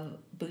of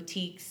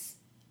boutiques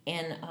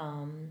and,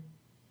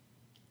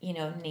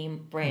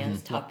 name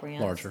brands, top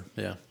brands. Larger,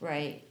 yeah.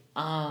 Right.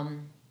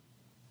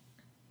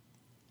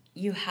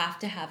 You have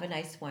to have a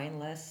nice wine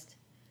list.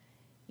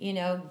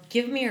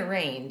 Give me a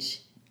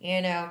range.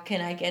 Can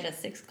I get a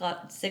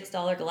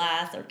 $6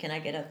 glass or can I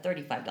get a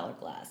 $35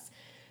 glass?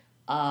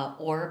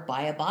 Or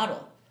buy a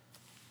bottle.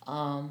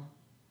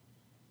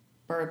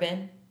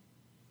 Bourbon.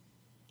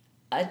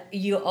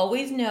 You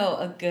always know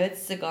a good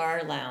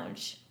cigar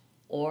lounge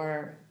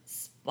or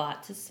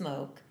spot to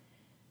smoke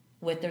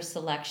with their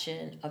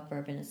selection of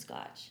bourbon and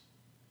scotch.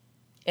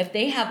 If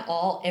they have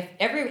if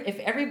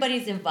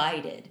everybody's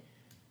invited,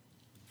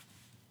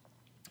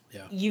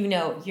 Yeah. you're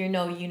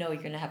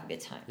gonna have a good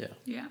time. Yeah.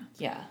 Yeah.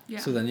 Yeah. Yeah.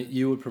 So then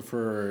you would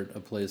prefer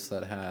a place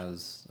that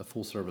has a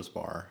full service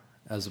bar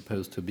as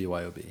opposed to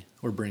BYOB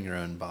or bring your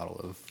own bottle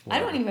of I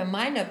don't whatever. even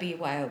mind a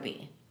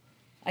BYOB.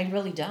 I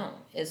really don't,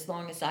 as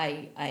long as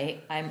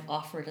I'm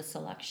offered a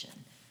selection,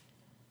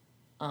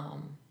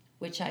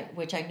 which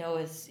I know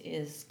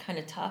is kind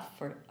of tough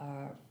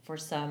for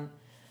some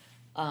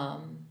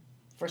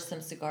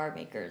cigar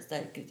makers.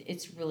 That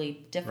it's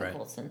really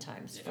difficult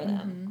sometimes for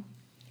them.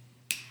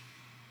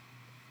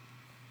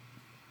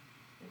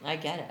 I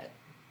get it.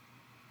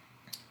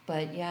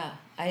 But yeah,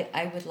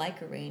 I would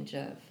like a range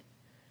of,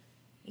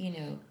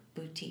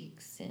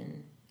 boutiques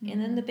and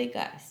then the big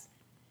guys.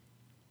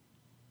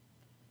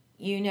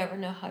 You never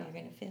know how you're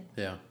gonna feel.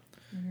 Yeah.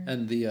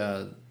 And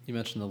you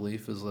mentioned the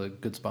Leaf is a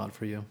good spot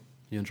for you.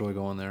 You enjoy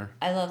going there.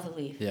 I love the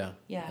Leaf. Yeah.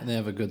 Yeah. And they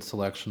have a good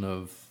selection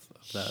of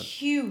that.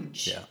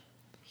 Huge. Yeah.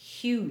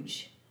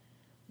 Huge.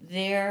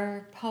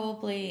 They're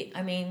probably,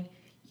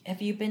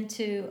 have you been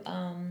to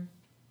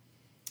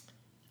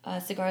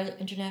Cigar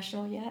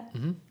International yet?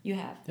 Mm-hmm. You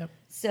have. Yep.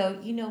 So,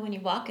 when you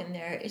walk in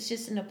there, it's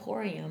just an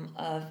emporium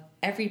of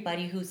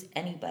everybody who's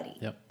anybody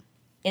Yep.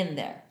 in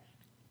there.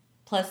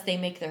 Plus, they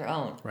make their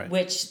own, Right.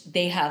 which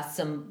they have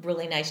some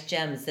really nice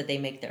gems that they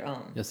make their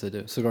own. Yes, they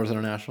do. Cigars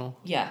International?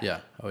 Yeah. Yeah.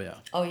 Oh, yeah.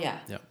 Oh, yeah.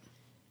 Yep.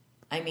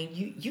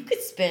 You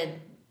could spend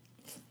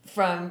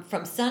from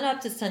sun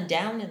up to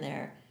sundown in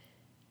there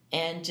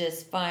and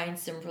just find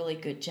some really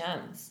good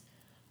gems.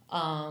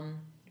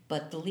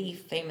 But the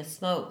Leaf, Famous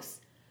Smokes,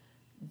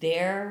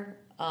 their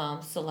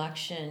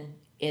selection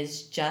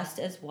is just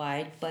as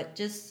wide, but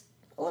just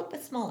a little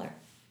bit smaller.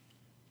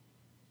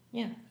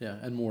 Yeah. Yeah,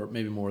 and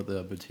maybe more of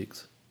the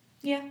boutiques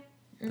Yeah.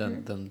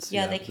 than they than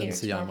cater to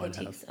CI more might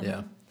have. boutiques.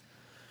 Yeah.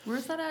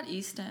 Where's that at?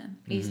 Easton.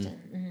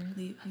 Easton.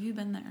 Mm-hmm. Have you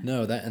been there?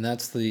 No,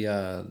 that's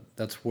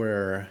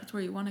where. That's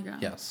where you want to go.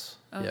 Yes.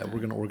 Yeah, Okay. we're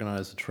going to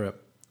organize a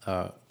trip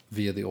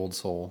via the Old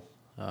Soul,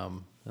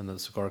 and the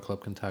Cigar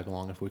Club can tag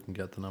along if we can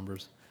get the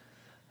numbers.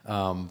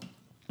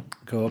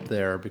 Go up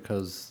there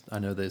because I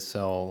know they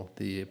sell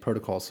the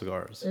Protocol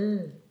cigars,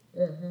 and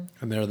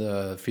they're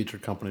the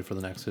featured company for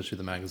the next issue of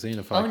the magazine.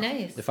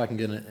 Nice. If I can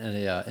get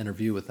an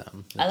interview with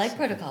them, I like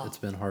Protocol. It's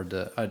been hard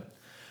to.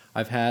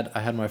 I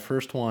had my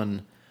first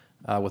one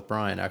with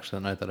Brian actually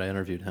the night that I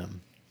interviewed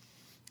him.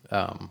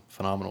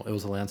 Phenomenal. It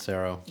was a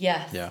Lancero.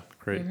 Yes. Yeah,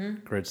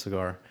 great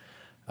cigar.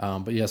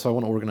 But yeah, so I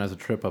want to organize a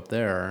trip up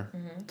there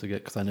to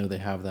get, because I know they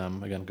have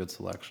them, again, good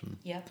selection.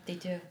 Yep, they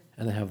do.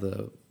 And they have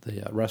the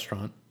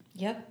restaurant.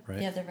 Yep. Right.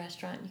 They have the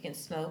restaurant. You can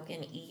smoke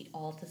and eat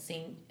all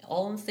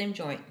in the same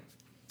joint.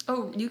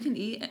 Oh, you can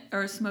eat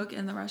or smoke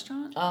in the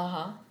restaurant?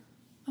 Uh-huh.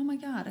 Oh my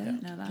God, I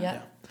didn't know that.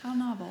 Yeah. How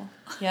novel.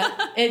 Yeah,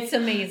 it's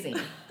amazing.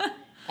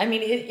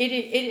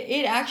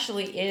 It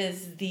actually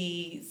is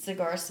the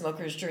cigar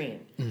smoker's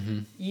dream.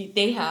 Mm-hmm.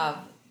 They have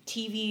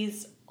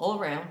TVs all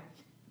around,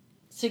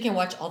 so you can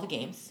watch all the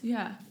games.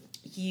 Yeah.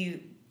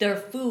 Their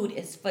food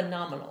is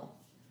phenomenal.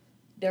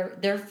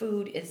 Their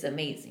food is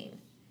amazing.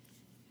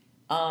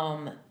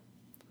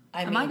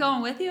 Am I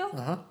going with you?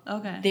 Uh-huh.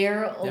 Okay.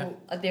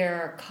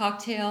 Their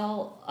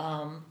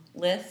cocktail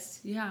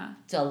list, Yeah.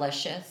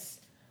 delicious.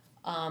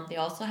 They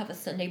also have a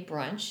Sunday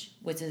brunch,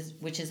 which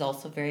is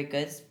also very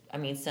good.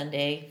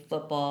 Sunday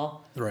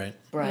football Right.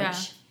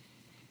 brunch.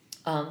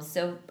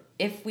 So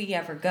if we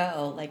ever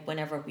go, like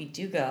whenever we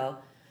do go,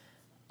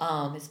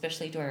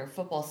 especially during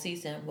football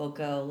season, we'll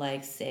go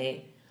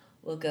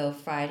we'll go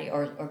Friday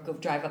or go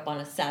drive up on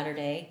a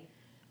Saturday.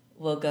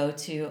 We'll go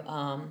to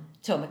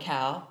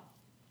Tomacao,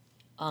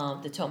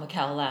 the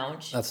Tomacao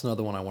Lounge. That's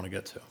another one I want to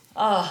get to.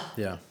 Oh,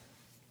 Yeah.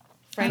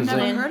 I've Franklin.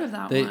 never heard of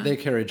that They one. they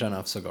carry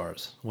Genoff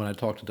cigars. When I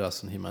talked to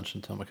Dustin, he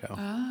mentioned Tomacao.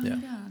 Oh, yeah.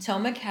 yeah.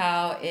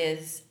 Tomacao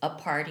is a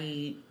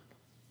party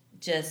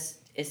just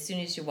as soon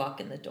as you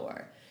walk in the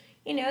door.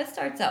 It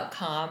starts out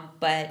calm,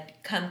 but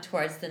come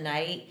towards the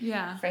night,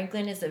 Yeah.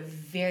 Franklin is a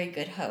very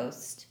good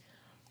host.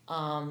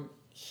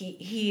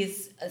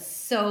 He's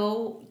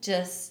so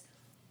just,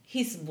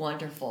 he's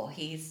wonderful.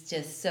 He's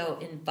just so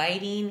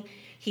inviting.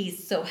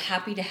 He's so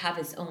happy to have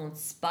his own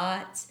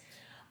spot.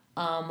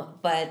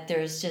 But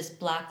there's just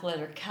black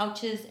leather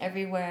couches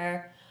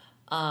everywhere.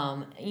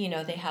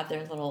 They have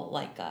their little,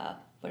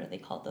 what are they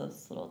called?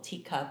 Those little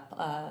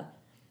teacup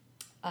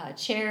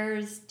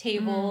chairs,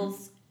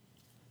 tables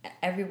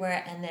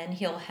everywhere. And then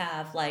he'll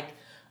have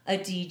a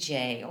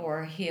DJ,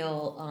 or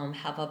he'll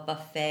have a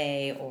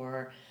buffet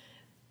or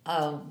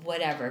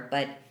whatever.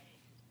 But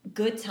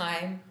good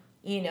time,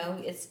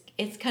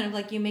 it's kind of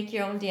like you make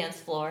your own dance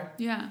floor.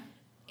 Yeah.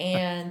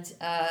 And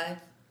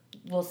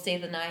we'll stay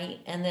the night,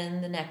 and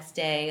then the next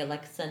day,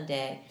 like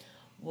Sunday,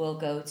 we'll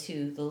go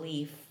to the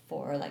Leaf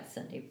for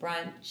Sunday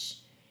brunch,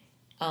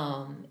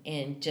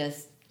 and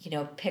just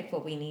pick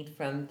what we need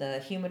from the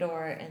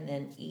humidor, and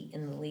then eat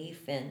in the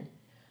Leaf, and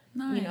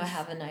Nice.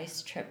 have a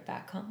nice trip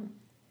back home.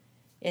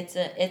 It's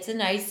a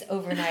nice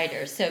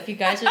overnighter. So if you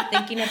guys are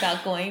thinking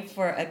about going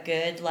for a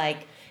good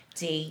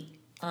date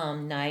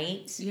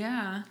night,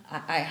 Yeah.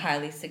 I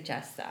highly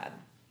suggest that.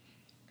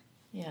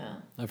 Yeah.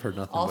 I've heard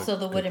nothing. Also,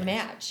 but the good Wooden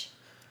things. Match.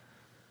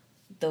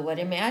 The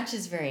Wooden Match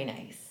is very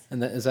nice.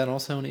 And is that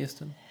also in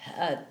Easton?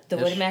 The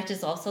Ish. Wooden Match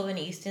is also in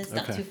Easton. It's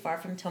not Okay. too far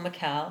from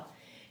Tomacao.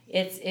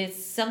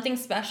 It's something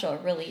special.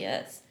 It really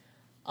is.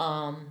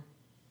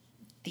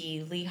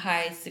 The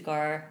Lehigh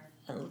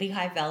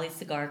Valley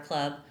Cigar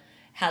Club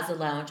has a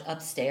lounge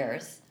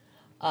upstairs.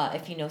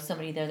 If you know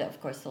somebody there, that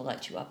of course they'll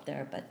let you up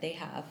there. But they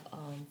have,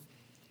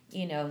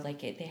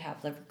 they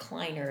have the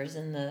recliners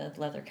and the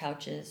leather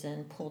couches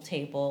and pool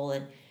table,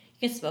 and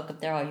you can smoke up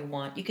there all you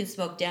want. You can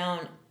smoke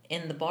down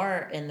in the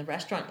bar in the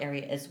restaurant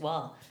area as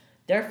well.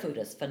 Their food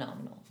is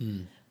phenomenal.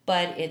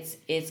 but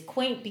it's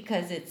quaint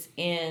because it's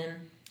in,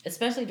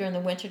 especially during the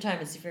wintertime,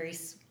 it's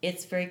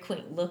very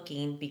quaint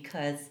looking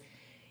because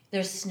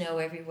there's snow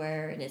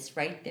everywhere, and it's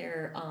right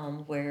there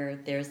where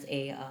there's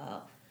a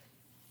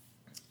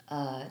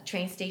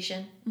train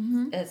station.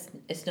 Mm-hmm.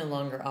 It's no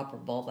longer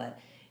operable, but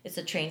it's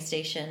a train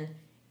station,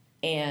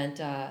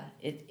 and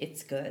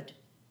it's good,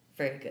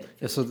 very good.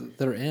 Yeah, so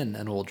they're in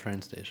an old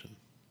train station.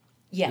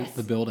 Yes.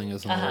 The building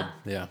is an old,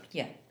 yeah.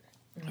 Yeah.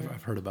 Mm-hmm.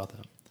 I've heard about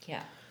that.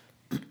 Yeah.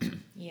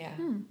 Yeah.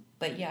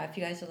 But yeah, if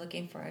you guys are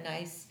looking for a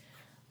nice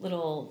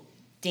little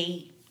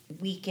date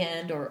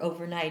weekend or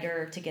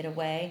overnighter to get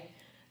away,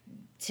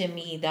 to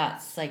me,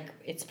 that's like,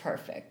 it's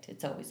perfect.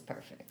 It's always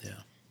perfect. Yeah.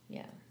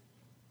 Yeah.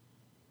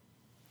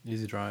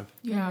 Easy drive.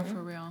 Yeah,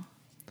 for real.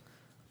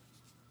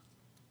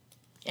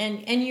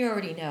 And you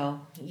already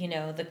know,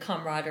 the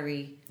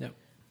camaraderie Yep.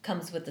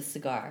 comes with the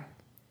cigar.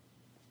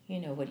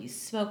 What are you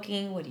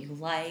smoking? What do you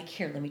like?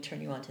 Here, let me turn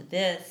you on to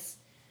this.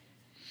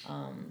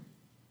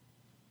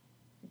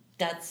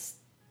 That's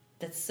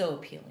so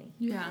appealing.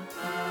 Yeah.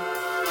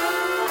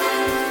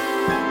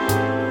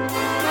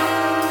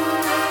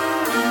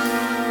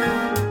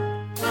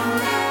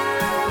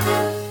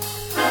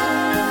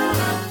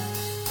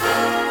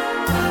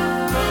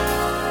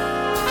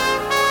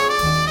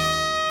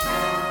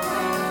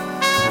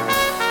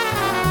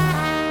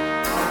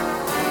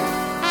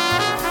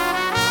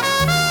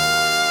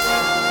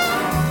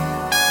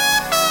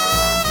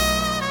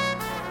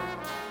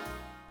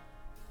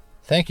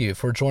 Thank you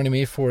for joining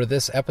me for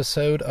this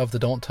episode of the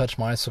Don't Touch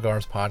My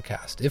Cigars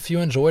podcast. If you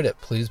enjoyed it,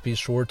 please be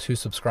sure to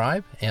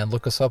subscribe and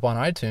look us up on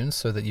iTunes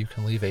so that you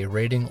can leave a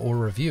rating or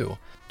review.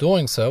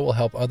 Doing so will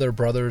help other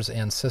brothers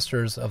and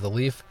sisters of the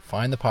Leaf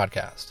find the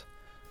podcast.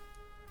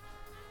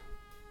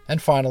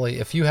 And finally,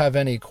 if you have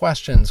any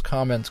questions,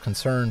 comments,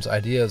 concerns,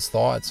 ideas,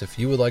 thoughts, if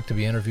you would like to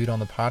be interviewed on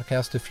the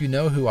podcast, if you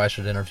know who I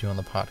should interview on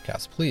the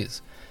podcast,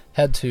 please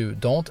head to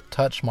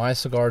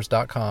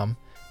don'ttouchmycigars.com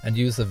and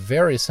use the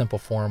very simple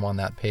form on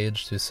that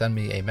page to send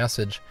me a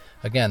message.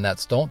 Again,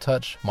 that's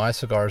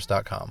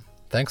don'ttouchmycigars.com.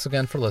 Thanks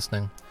again for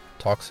listening.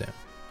 Talk soon.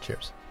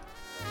 Cheers.